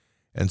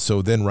 And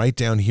so then right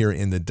down here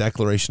in the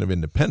Declaration of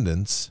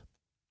Independence,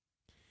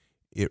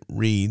 it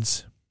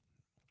reads,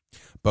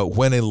 but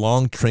when a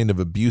long train of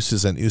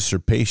abuses and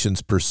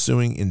usurpations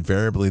pursuing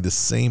invariably the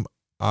same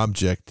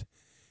object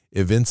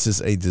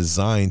evinces a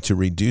design to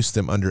reduce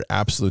them under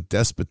absolute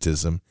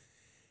despotism,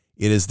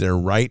 it is their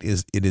right,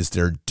 it is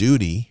their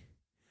duty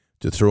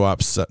to throw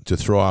off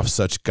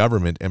such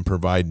government and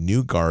provide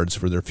new guards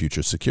for their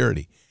future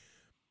security.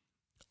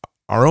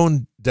 Our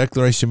own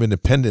Declaration of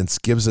Independence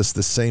gives us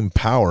the same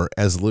power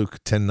as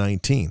Luke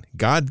 10:19.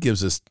 God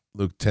gives us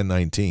Luke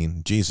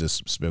 10:19.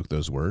 Jesus spoke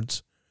those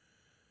words.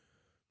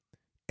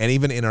 And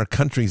even in our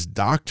country's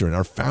doctrine,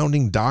 our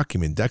founding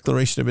document,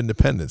 Declaration of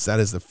Independence, that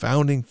is the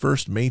founding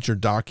first major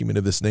document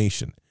of this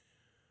nation.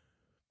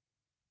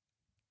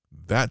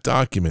 That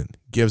document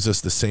gives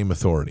us the same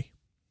authority.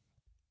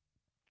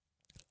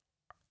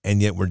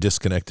 And yet we're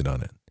disconnected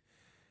on it.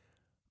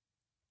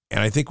 And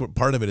I think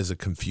part of it is a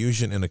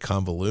confusion and a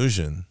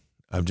convolution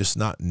of just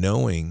not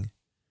knowing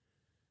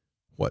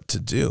what to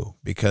do,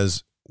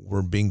 because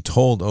we're being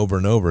told over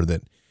and over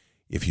that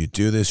if you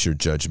do this, you're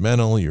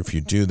judgmental. If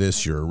you do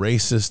this, you're a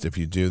racist. If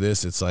you do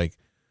this, it's like,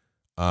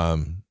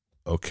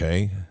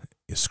 okay,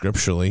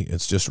 scripturally,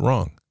 it's just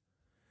wrong.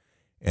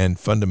 And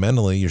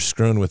fundamentally, you're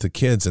screwing with the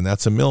kids, and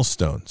that's a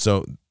millstone.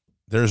 So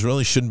there's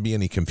really shouldn't be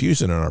any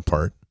confusion on our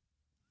part.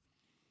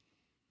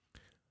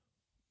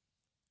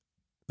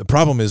 The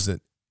problem is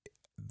that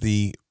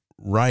the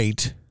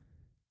right,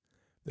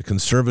 the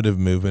conservative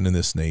movement in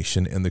this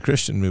nation, and the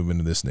Christian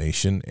movement of this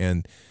nation,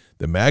 and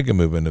the MAGA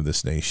movement of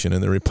this nation,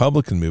 and the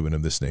Republican movement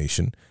of this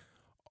nation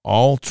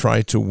all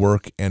try to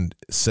work and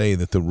say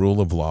that the rule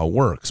of law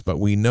works. But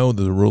we know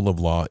that the rule of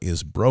law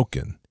is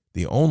broken.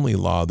 The only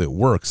law that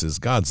works is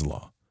God's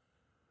law.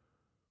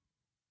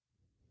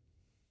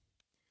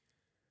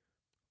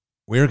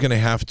 We're going to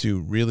have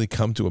to really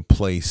come to a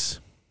place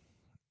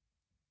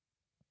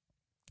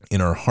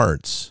in our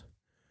hearts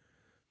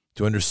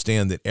to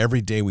understand that every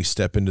day we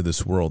step into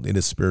this world, it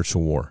is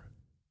spiritual war.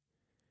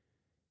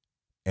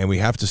 And we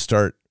have to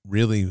start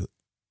really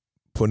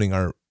putting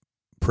our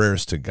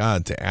prayers to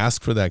God to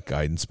ask for that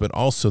guidance, but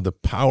also the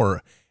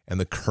power and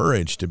the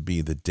courage to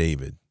be the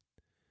David,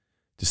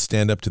 to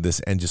stand up to this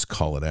and just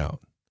call it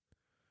out.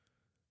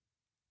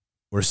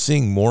 We're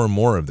seeing more and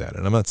more of that.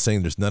 And I'm not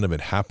saying there's none of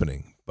it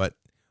happening, but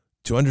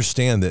to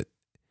understand that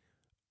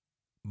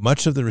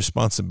much of the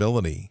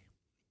responsibility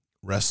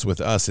rests with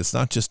us. It's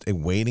not just a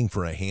waiting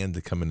for a hand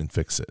to come in and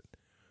fix it.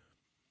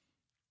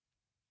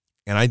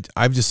 And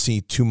I've just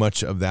seen too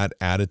much of that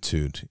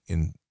attitude,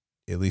 in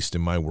at least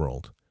in my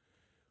world,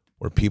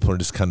 where people are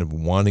just kind of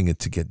wanting it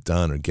to get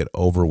done or get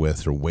over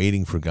with, or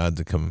waiting for God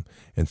to come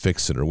and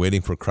fix it, or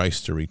waiting for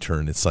Christ to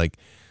return. It's like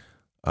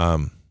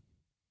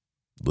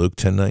Luke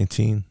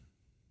 10:19,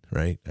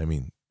 right? I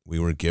mean, we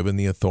were given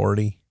the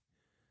authority.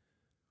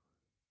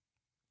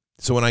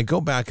 So when I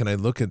go back and I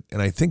look at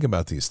and I think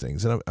about these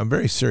things, and I'm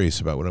very serious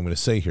about what I'm going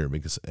to say here,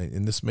 because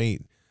and this may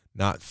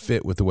not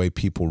fit with the way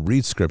people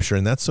read Scripture,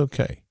 and that's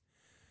okay.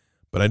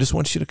 But I just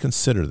want you to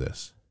consider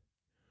this.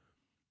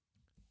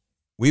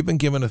 We've been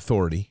given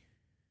authority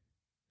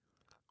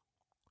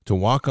to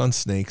walk on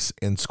snakes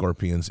and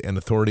scorpions and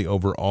authority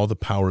over all the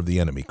power of the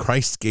enemy.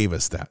 Christ gave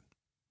us that.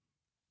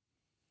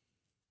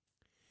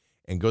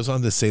 And goes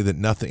on to say that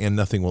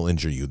nothing will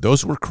injure you.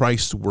 Those were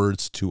Christ's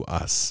words to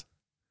us.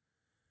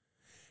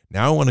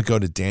 Now I want to go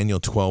to Daniel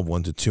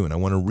 12:1-2, and I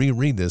want to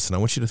reread this, and I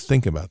want you to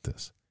think about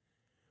this.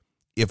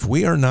 If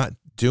we are not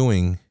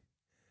doing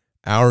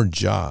our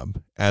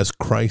job as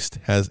Christ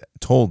has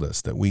told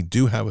us that we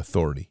do have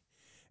authority,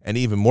 and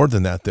even more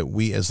than that, that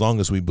we, as long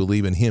as we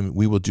believe in him,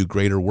 we will do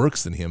greater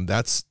works than him,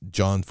 that's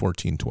John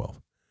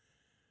 14:12.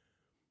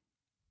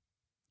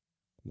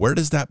 Where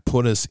does that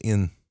put us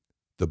in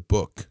the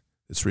book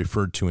that's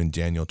referred to in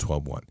Daniel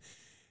 12:1?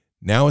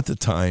 Now at the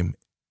time,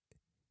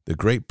 the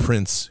great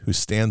prince who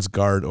stands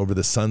guard over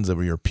the sons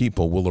of your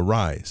people will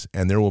arise,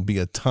 and there will be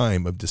a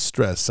time of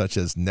distress such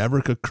as never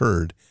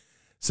occurred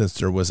since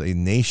there was a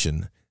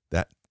nation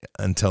that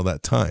until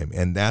that time.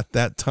 And at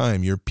that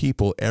time, your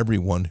people,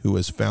 everyone who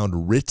is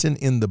found written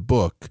in the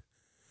book,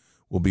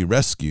 will be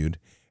rescued,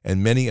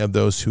 and many of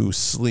those who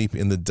sleep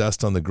in the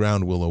dust on the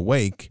ground will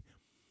awake,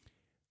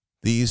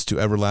 these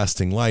to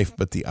everlasting life,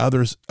 but the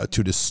others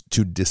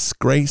to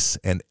disgrace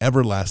and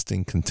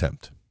everlasting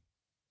contempt.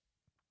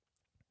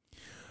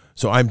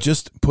 So I'm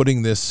just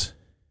putting this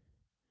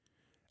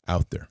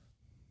out there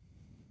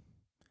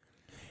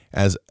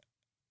as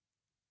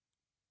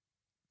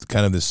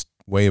kind of this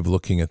way of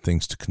looking at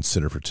things to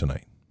consider for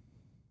tonight.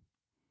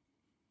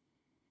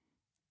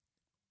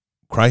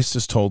 Christ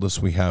has told us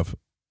we have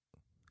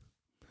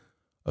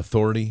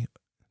authority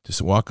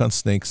to walk on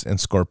snakes and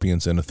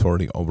scorpions, and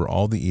authority over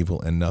all the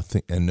evil, and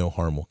nothing and no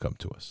harm will come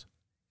to us.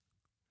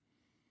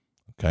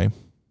 Okay?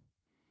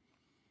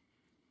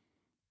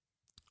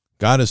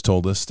 God has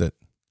told us that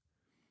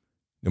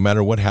no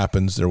matter what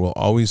happens, there will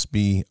always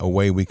be a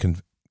way we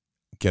can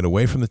get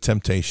away from the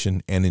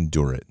temptation and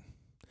endure it.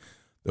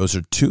 Those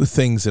are two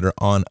things that are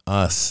on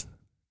us,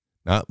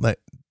 not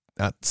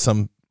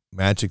some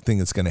magic thing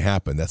that's going to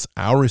happen. That's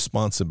our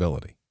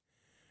responsibility.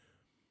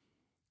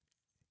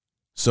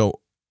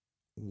 So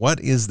what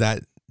is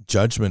that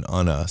judgment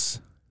on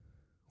us,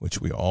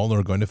 which we all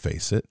are going to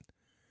face it,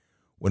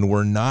 when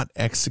we're not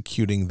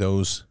executing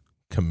those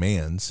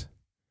commands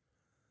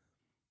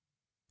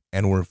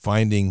and we're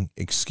finding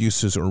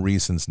excuses or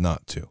reasons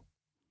not to?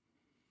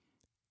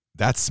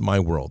 That's my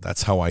world.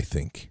 That's how I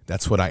think.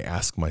 That's what I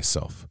ask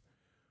myself.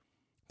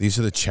 These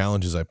are the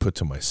challenges I put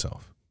to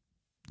myself.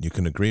 You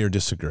can agree or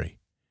disagree.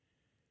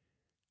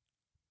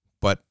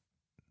 But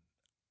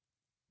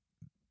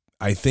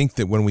I think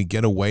that when we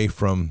get away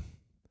from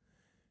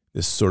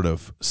this sort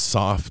of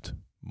soft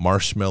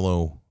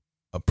marshmallow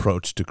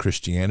approach to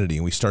Christianity,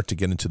 and we start to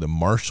get into the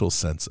martial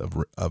sense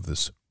of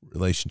this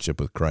relationship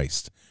with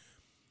Christ,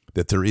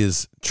 that there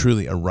is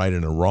truly a right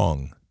and a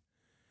wrong,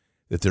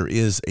 that there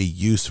is a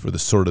use for the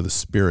sword of the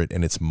Spirit,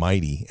 and it's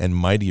mighty and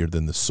mightier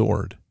than the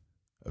sword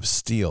of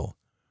steel,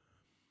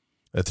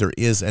 that there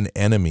is an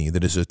enemy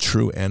that is a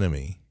true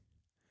enemy,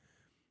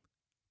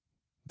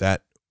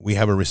 that we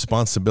have a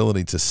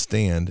responsibility to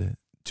stand,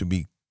 to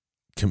be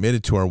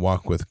committed to our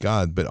walk with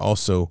God, but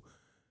also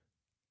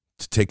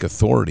to take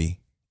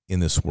authority in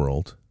this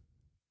world.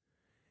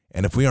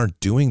 And if we aren't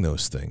doing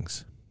those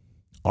things,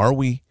 are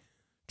we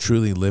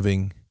truly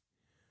living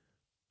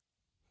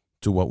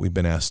to what we've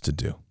been asked to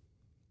do?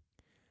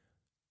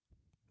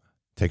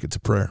 Take it to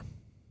prayer.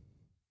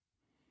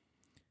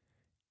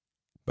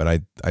 But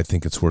I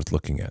think it's worth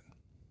looking at.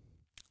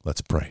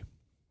 Let's pray.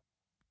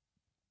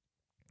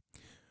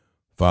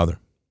 Father,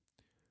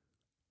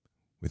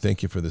 we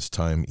thank you for this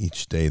time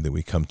each day that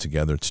we come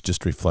together to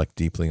just reflect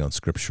deeply on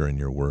Scripture and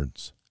your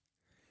words.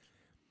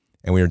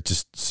 And we are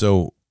just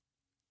so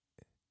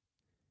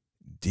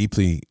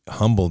deeply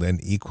humbled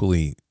and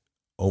equally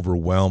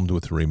overwhelmed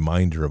with a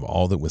reminder of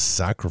all that was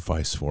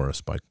sacrificed for us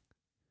by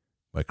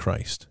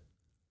Christ.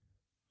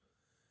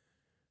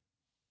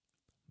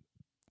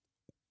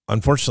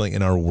 Unfortunately,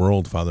 in our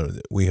world, Father,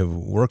 we have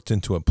worked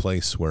into a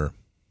place where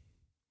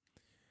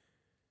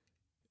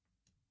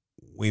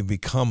we've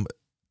become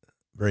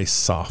very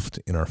soft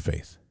in our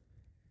faith.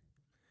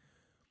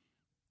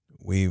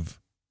 We've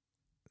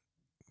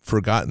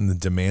forgotten the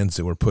demands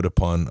that were put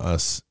upon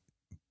us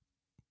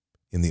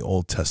in the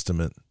Old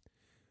Testament.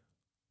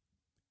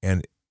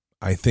 And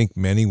I think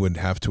many would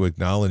have to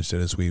acknowledge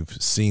that as we've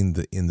seen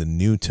in the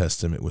New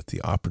Testament with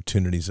the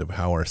opportunities of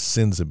how our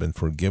sins have been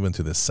forgiven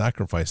through the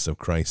sacrifice of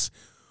Christ,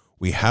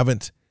 we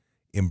haven't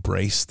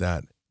embraced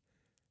that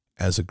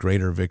as a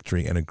greater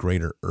victory and a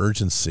greater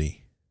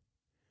urgency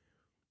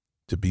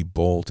to be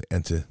bold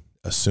and to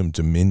assume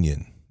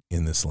dominion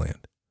in this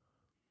land.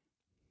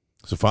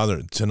 So,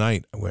 Father,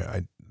 tonight,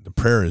 the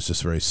prayer is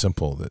just very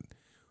simple, that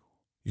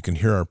you can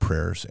hear our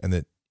prayers, and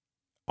that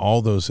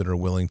all those that are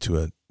willing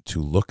to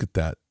look at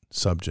that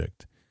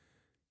subject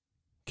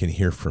can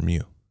hear from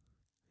you.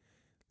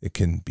 It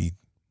can be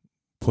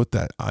put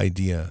that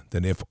idea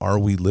that are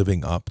we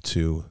living up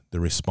to the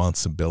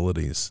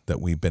responsibilities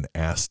that we've been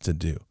asked to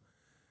do?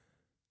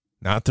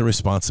 Not the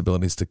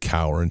responsibilities to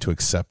cower and to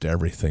accept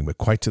everything, but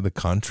quite to the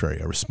contrary,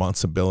 a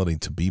responsibility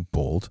to be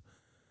bold,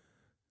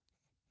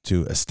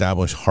 to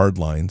establish hard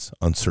lines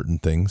on certain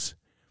things,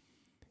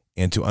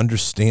 and to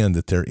understand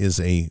that there is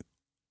a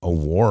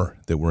war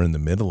that we're in the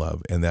middle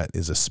of, and that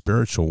is a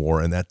spiritual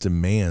war, and that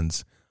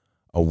demands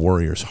a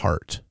warrior's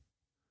heart.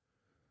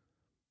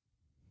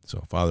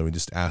 So, Father, we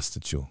just ask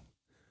that you'll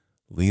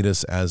lead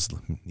us as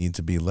need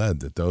to be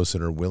led, that those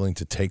that are willing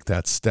to take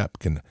that step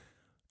can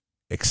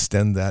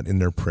extend that in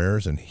their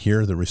prayers and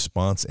hear the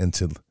response, and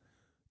to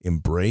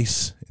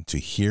embrace and to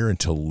hear and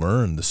to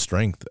learn the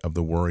strength of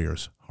the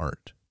warrior's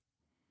heart.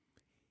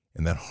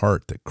 And that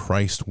heart that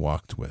Christ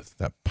walked with,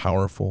 that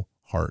powerful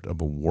heart of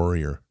a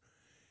warrior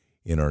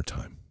in our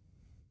time.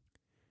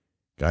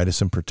 Guide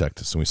us and protect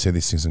us. And we say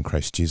these things in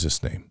Christ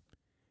Jesus' name.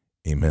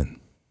 Amen.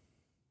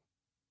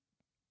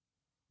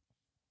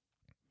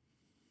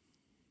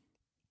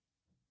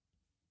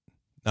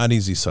 Not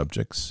easy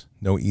subjects,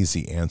 no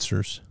easy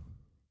answers.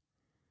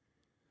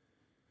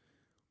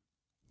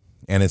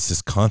 And it's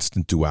this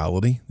constant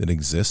duality that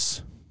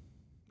exists.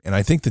 And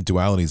I think the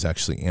duality is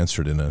actually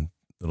answered in a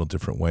little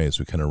different way as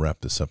we kind of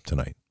wrap this up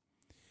tonight.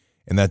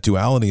 And that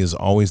duality is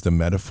always the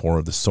metaphor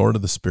of the sword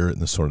of the Spirit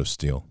and the sword of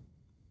steel.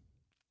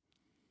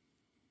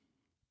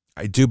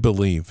 I do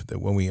believe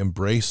that when we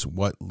embrace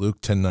what Luke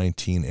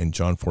 10:19 and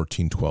John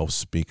 14:12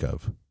 speak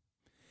of,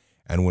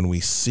 and when we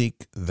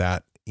seek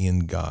that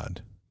in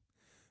God,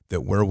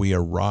 that where we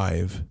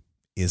arrive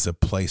is a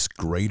place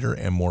greater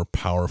and more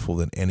powerful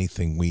than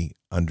anything we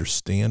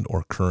understand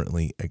or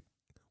currently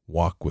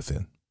walk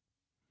within.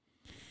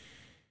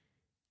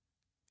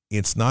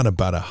 It's not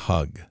about a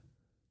hug.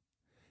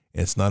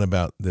 It's not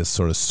about this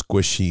sort of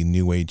squishy,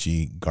 new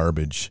agey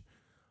garbage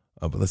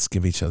of let's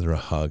give each other a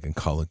hug and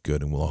call it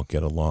good and we'll all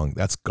get along.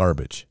 That's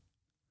garbage.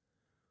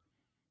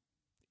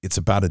 It's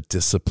about a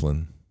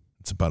discipline.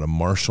 It's about a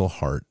martial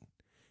heart.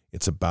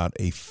 It's about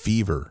a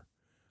fever,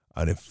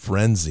 a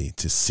frenzy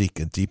to seek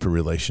a deeper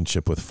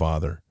relationship with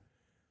Father.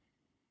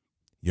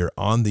 You're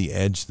on the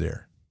edge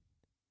there.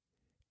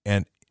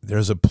 And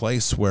there's a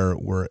place where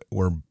we're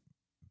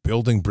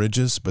building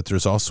bridges, but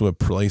there's also a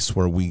place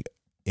where we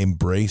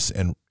embrace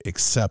and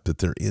accept that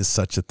there is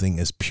such a thing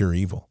as pure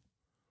evil.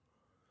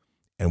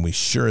 And we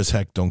sure as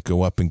heck don't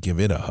go up and give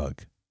it a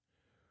hug.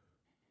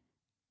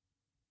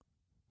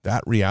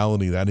 That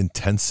reality, that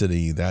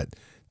intensity, that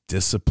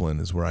discipline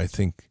is where I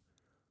think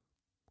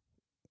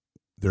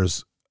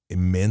there's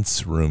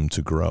immense room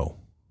to grow.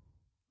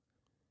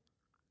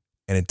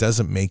 And it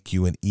doesn't make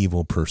you an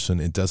evil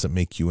person. It doesn't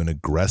make you an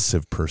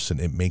aggressive person.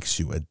 It makes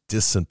you a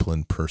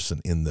disciplined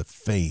person in the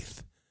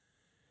faith,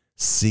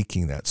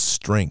 seeking that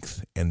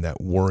strength and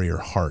that warrior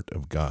heart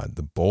of God,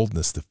 the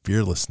boldness, the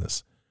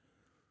fearlessness.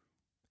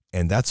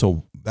 And that's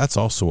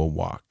also a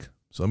walk.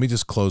 So let me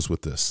just close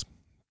with this.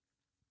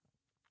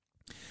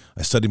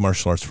 I studied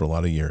martial arts for a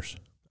lot of years.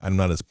 I'm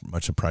not as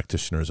much a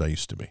practitioner as I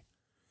used to be.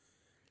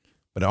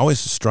 But it always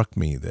struck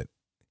me that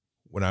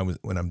when I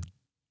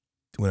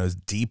was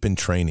deep in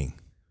training,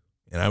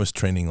 and I was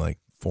training like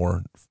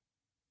 4-5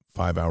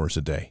 hours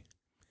a day,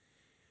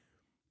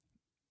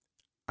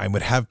 I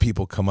would have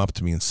people come up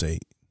to me and say,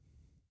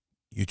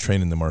 "You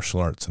train in the martial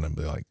arts?" And I'd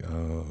be like,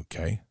 "Oh,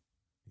 okay.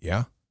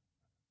 Yeah."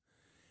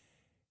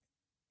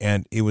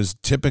 And it was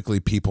typically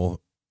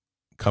people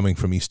coming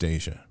from East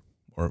Asia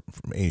or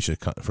from Asia,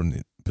 from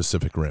the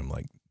Pacific Rim,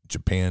 like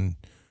Japan,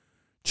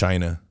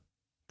 China,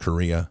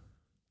 Korea.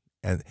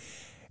 And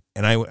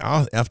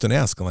I'll often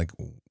ask, I'm like,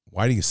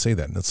 "Why do you say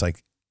that?" And it's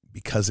like,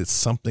 because it's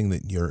something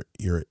that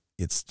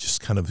it's just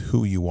kind of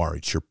who you are.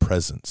 It's your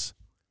presence.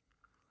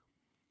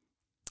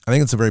 I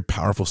think it's a very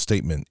powerful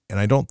statement, and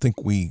I don't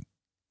think we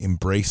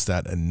embrace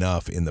that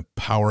enough in the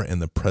power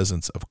and the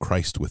presence of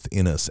Christ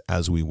within us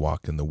as we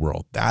walk in the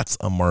world. That's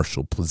a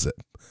martial presence.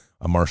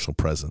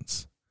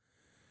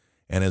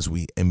 And as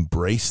we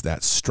embrace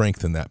that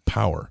strength and that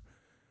power,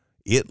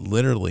 it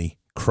literally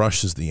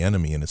crushes the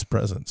enemy in its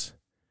presence.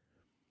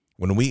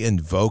 When we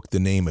invoke the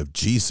name of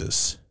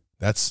Jesus,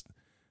 that's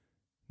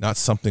not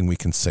something we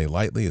can say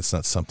lightly. It's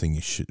not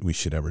something we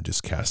should ever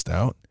just cast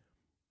out.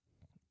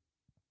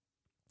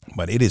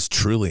 But it is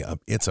truly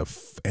it's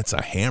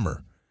a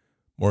hammer.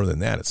 More than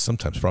that, it's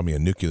sometimes probably a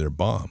nuclear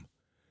bomb.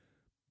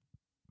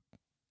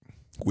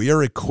 We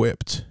are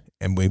equipped,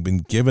 and we've been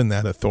given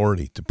that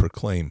authority to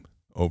proclaim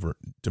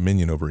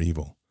dominion over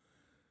evil.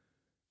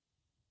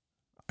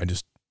 I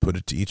just put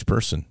it to each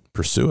person.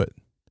 Pursue it.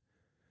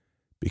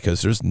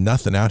 Because there's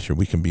nothing out here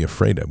we can be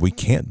afraid of. We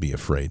can't be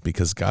afraid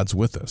because God's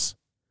with us.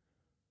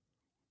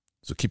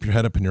 So keep your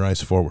head up and your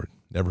eyes forward.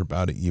 Never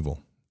bow to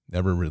evil.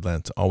 Never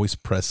relent. Always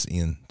press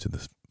in to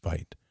the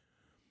fight.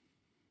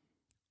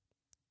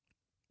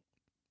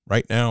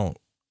 Right now,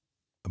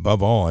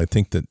 above all, I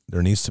think that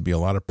there needs to be a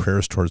lot of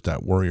prayers towards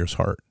that warrior's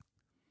heart.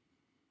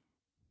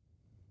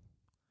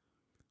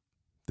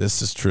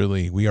 This is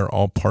truly, we are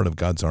all part of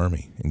God's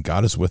army, and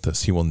God is with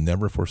us. He will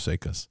never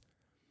forsake us.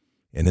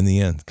 And in the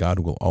end, God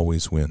will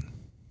always win.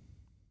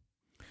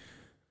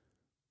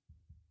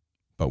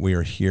 But we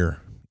are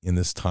here in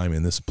this time,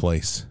 in this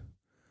place,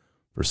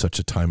 for such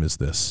a time as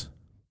this.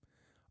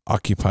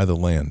 Occupy the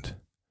land.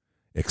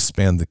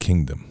 Expand the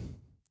kingdom.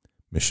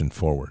 Mission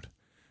forward.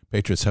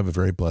 Patriots, have a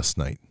very blessed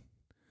night.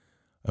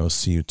 I will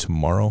see you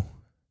tomorrow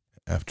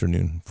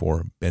afternoon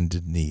for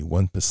Bended Knee,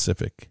 1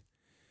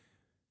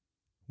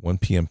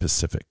 p.m.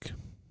 Pacific.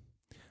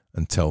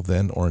 Until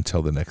then, or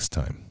until the next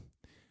time,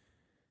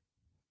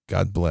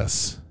 God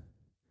bless.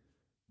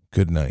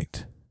 Good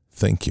night.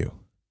 Thank you.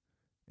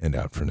 And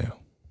out for now.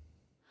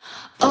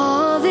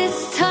 All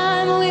this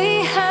time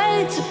we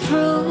had to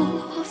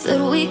prove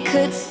that we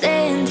could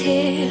stand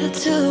here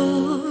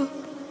too.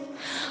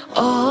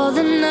 All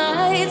the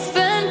nights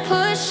spent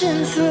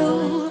pushing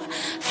through,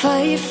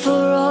 fight for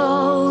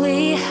all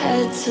we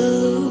had to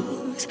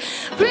lose.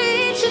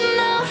 Reaching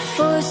out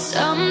for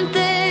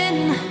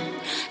something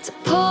to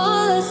pull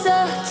us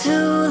up to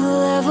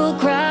level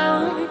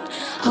ground.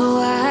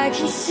 Oh, I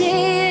can see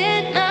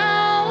it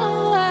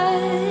now,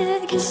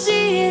 I can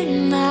see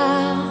it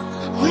now.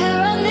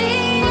 We're on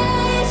the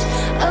edge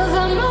of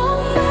a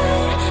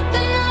moment,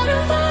 been out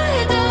of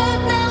our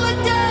depth, now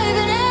we're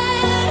diving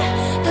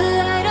in. The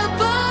light up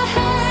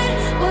ahead,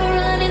 we're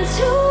running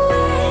to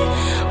it.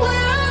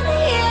 We're on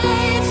the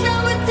edge, now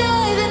we're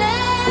diving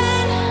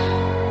in.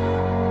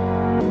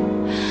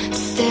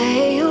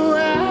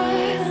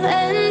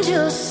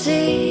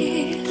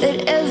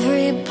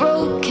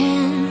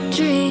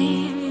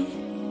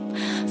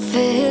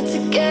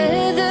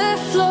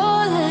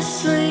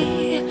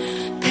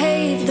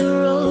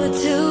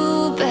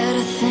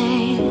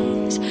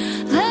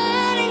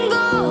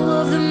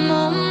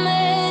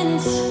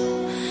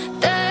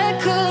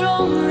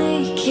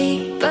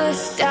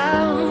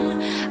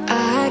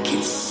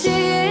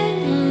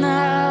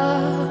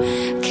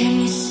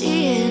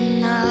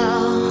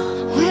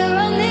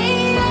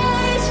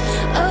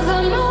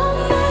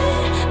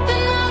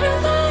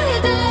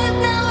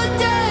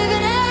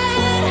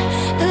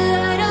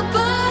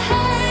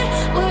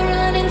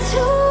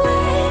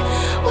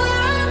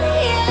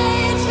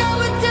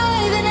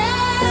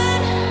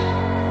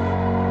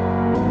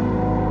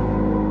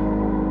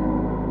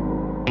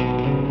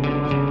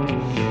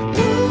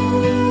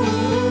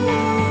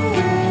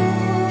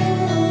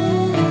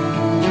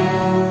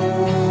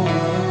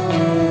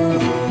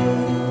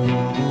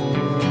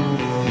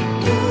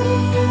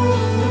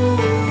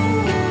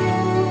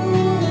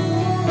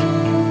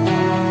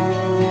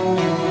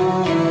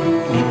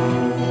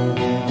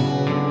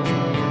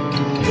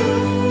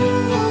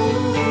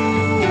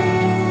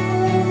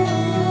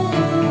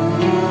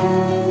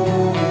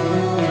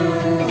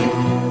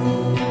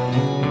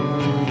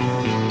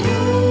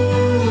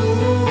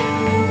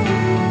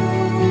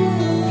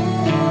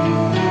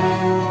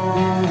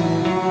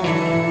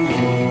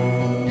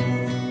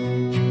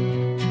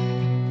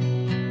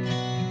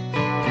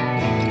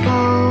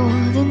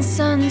 when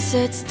sun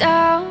sets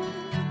down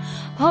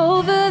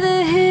over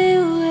the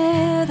hill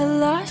where the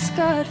lost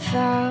got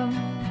found,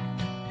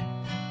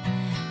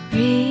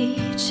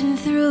 reaching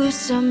through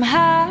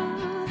somehow.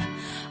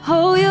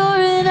 Oh, you're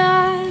an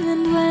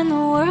island when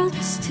the world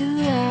is too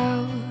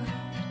loud.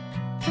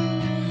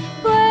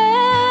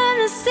 When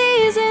the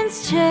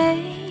seasons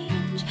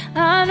change,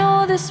 I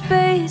know the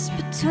space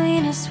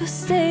between us will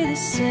stay the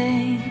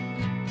same.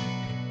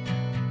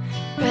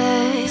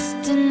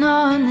 Resting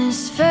on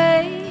this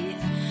faith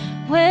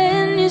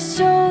when your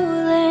soul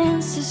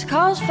answers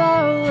calls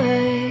far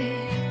away.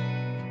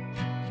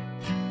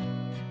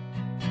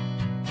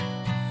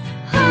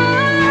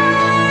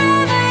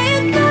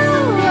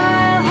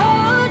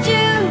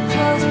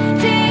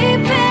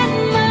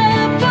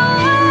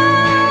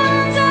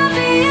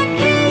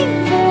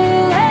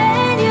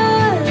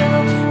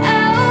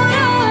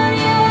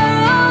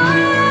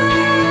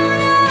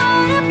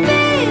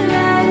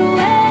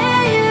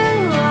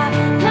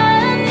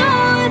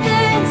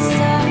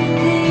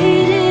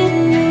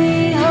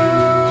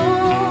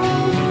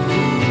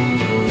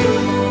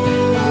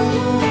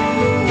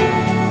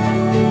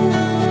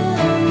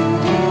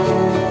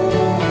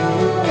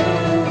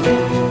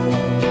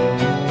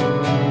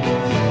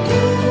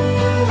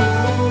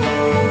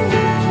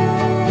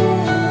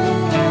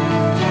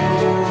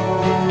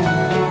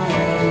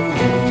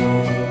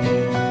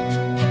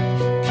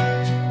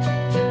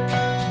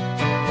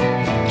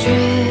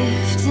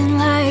 Drifting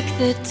like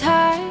the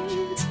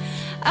tides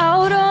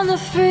out on the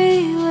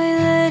freeway,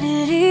 let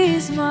it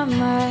ease my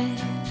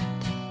mind.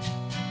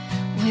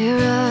 We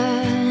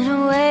run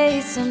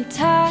away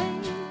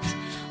sometimes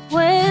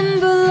when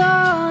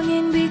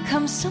belonging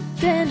becomes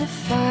something to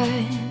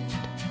find.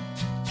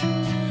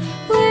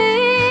 We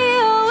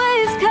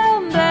always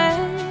come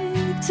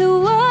back to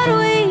what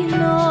we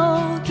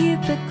know.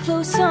 Keep it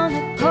close on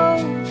the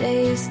cold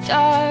days,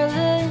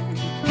 darling.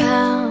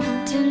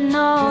 Counting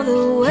all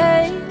the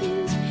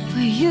ways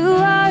where you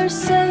are a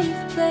safe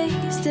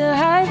place to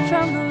hide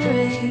from the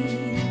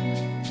rain.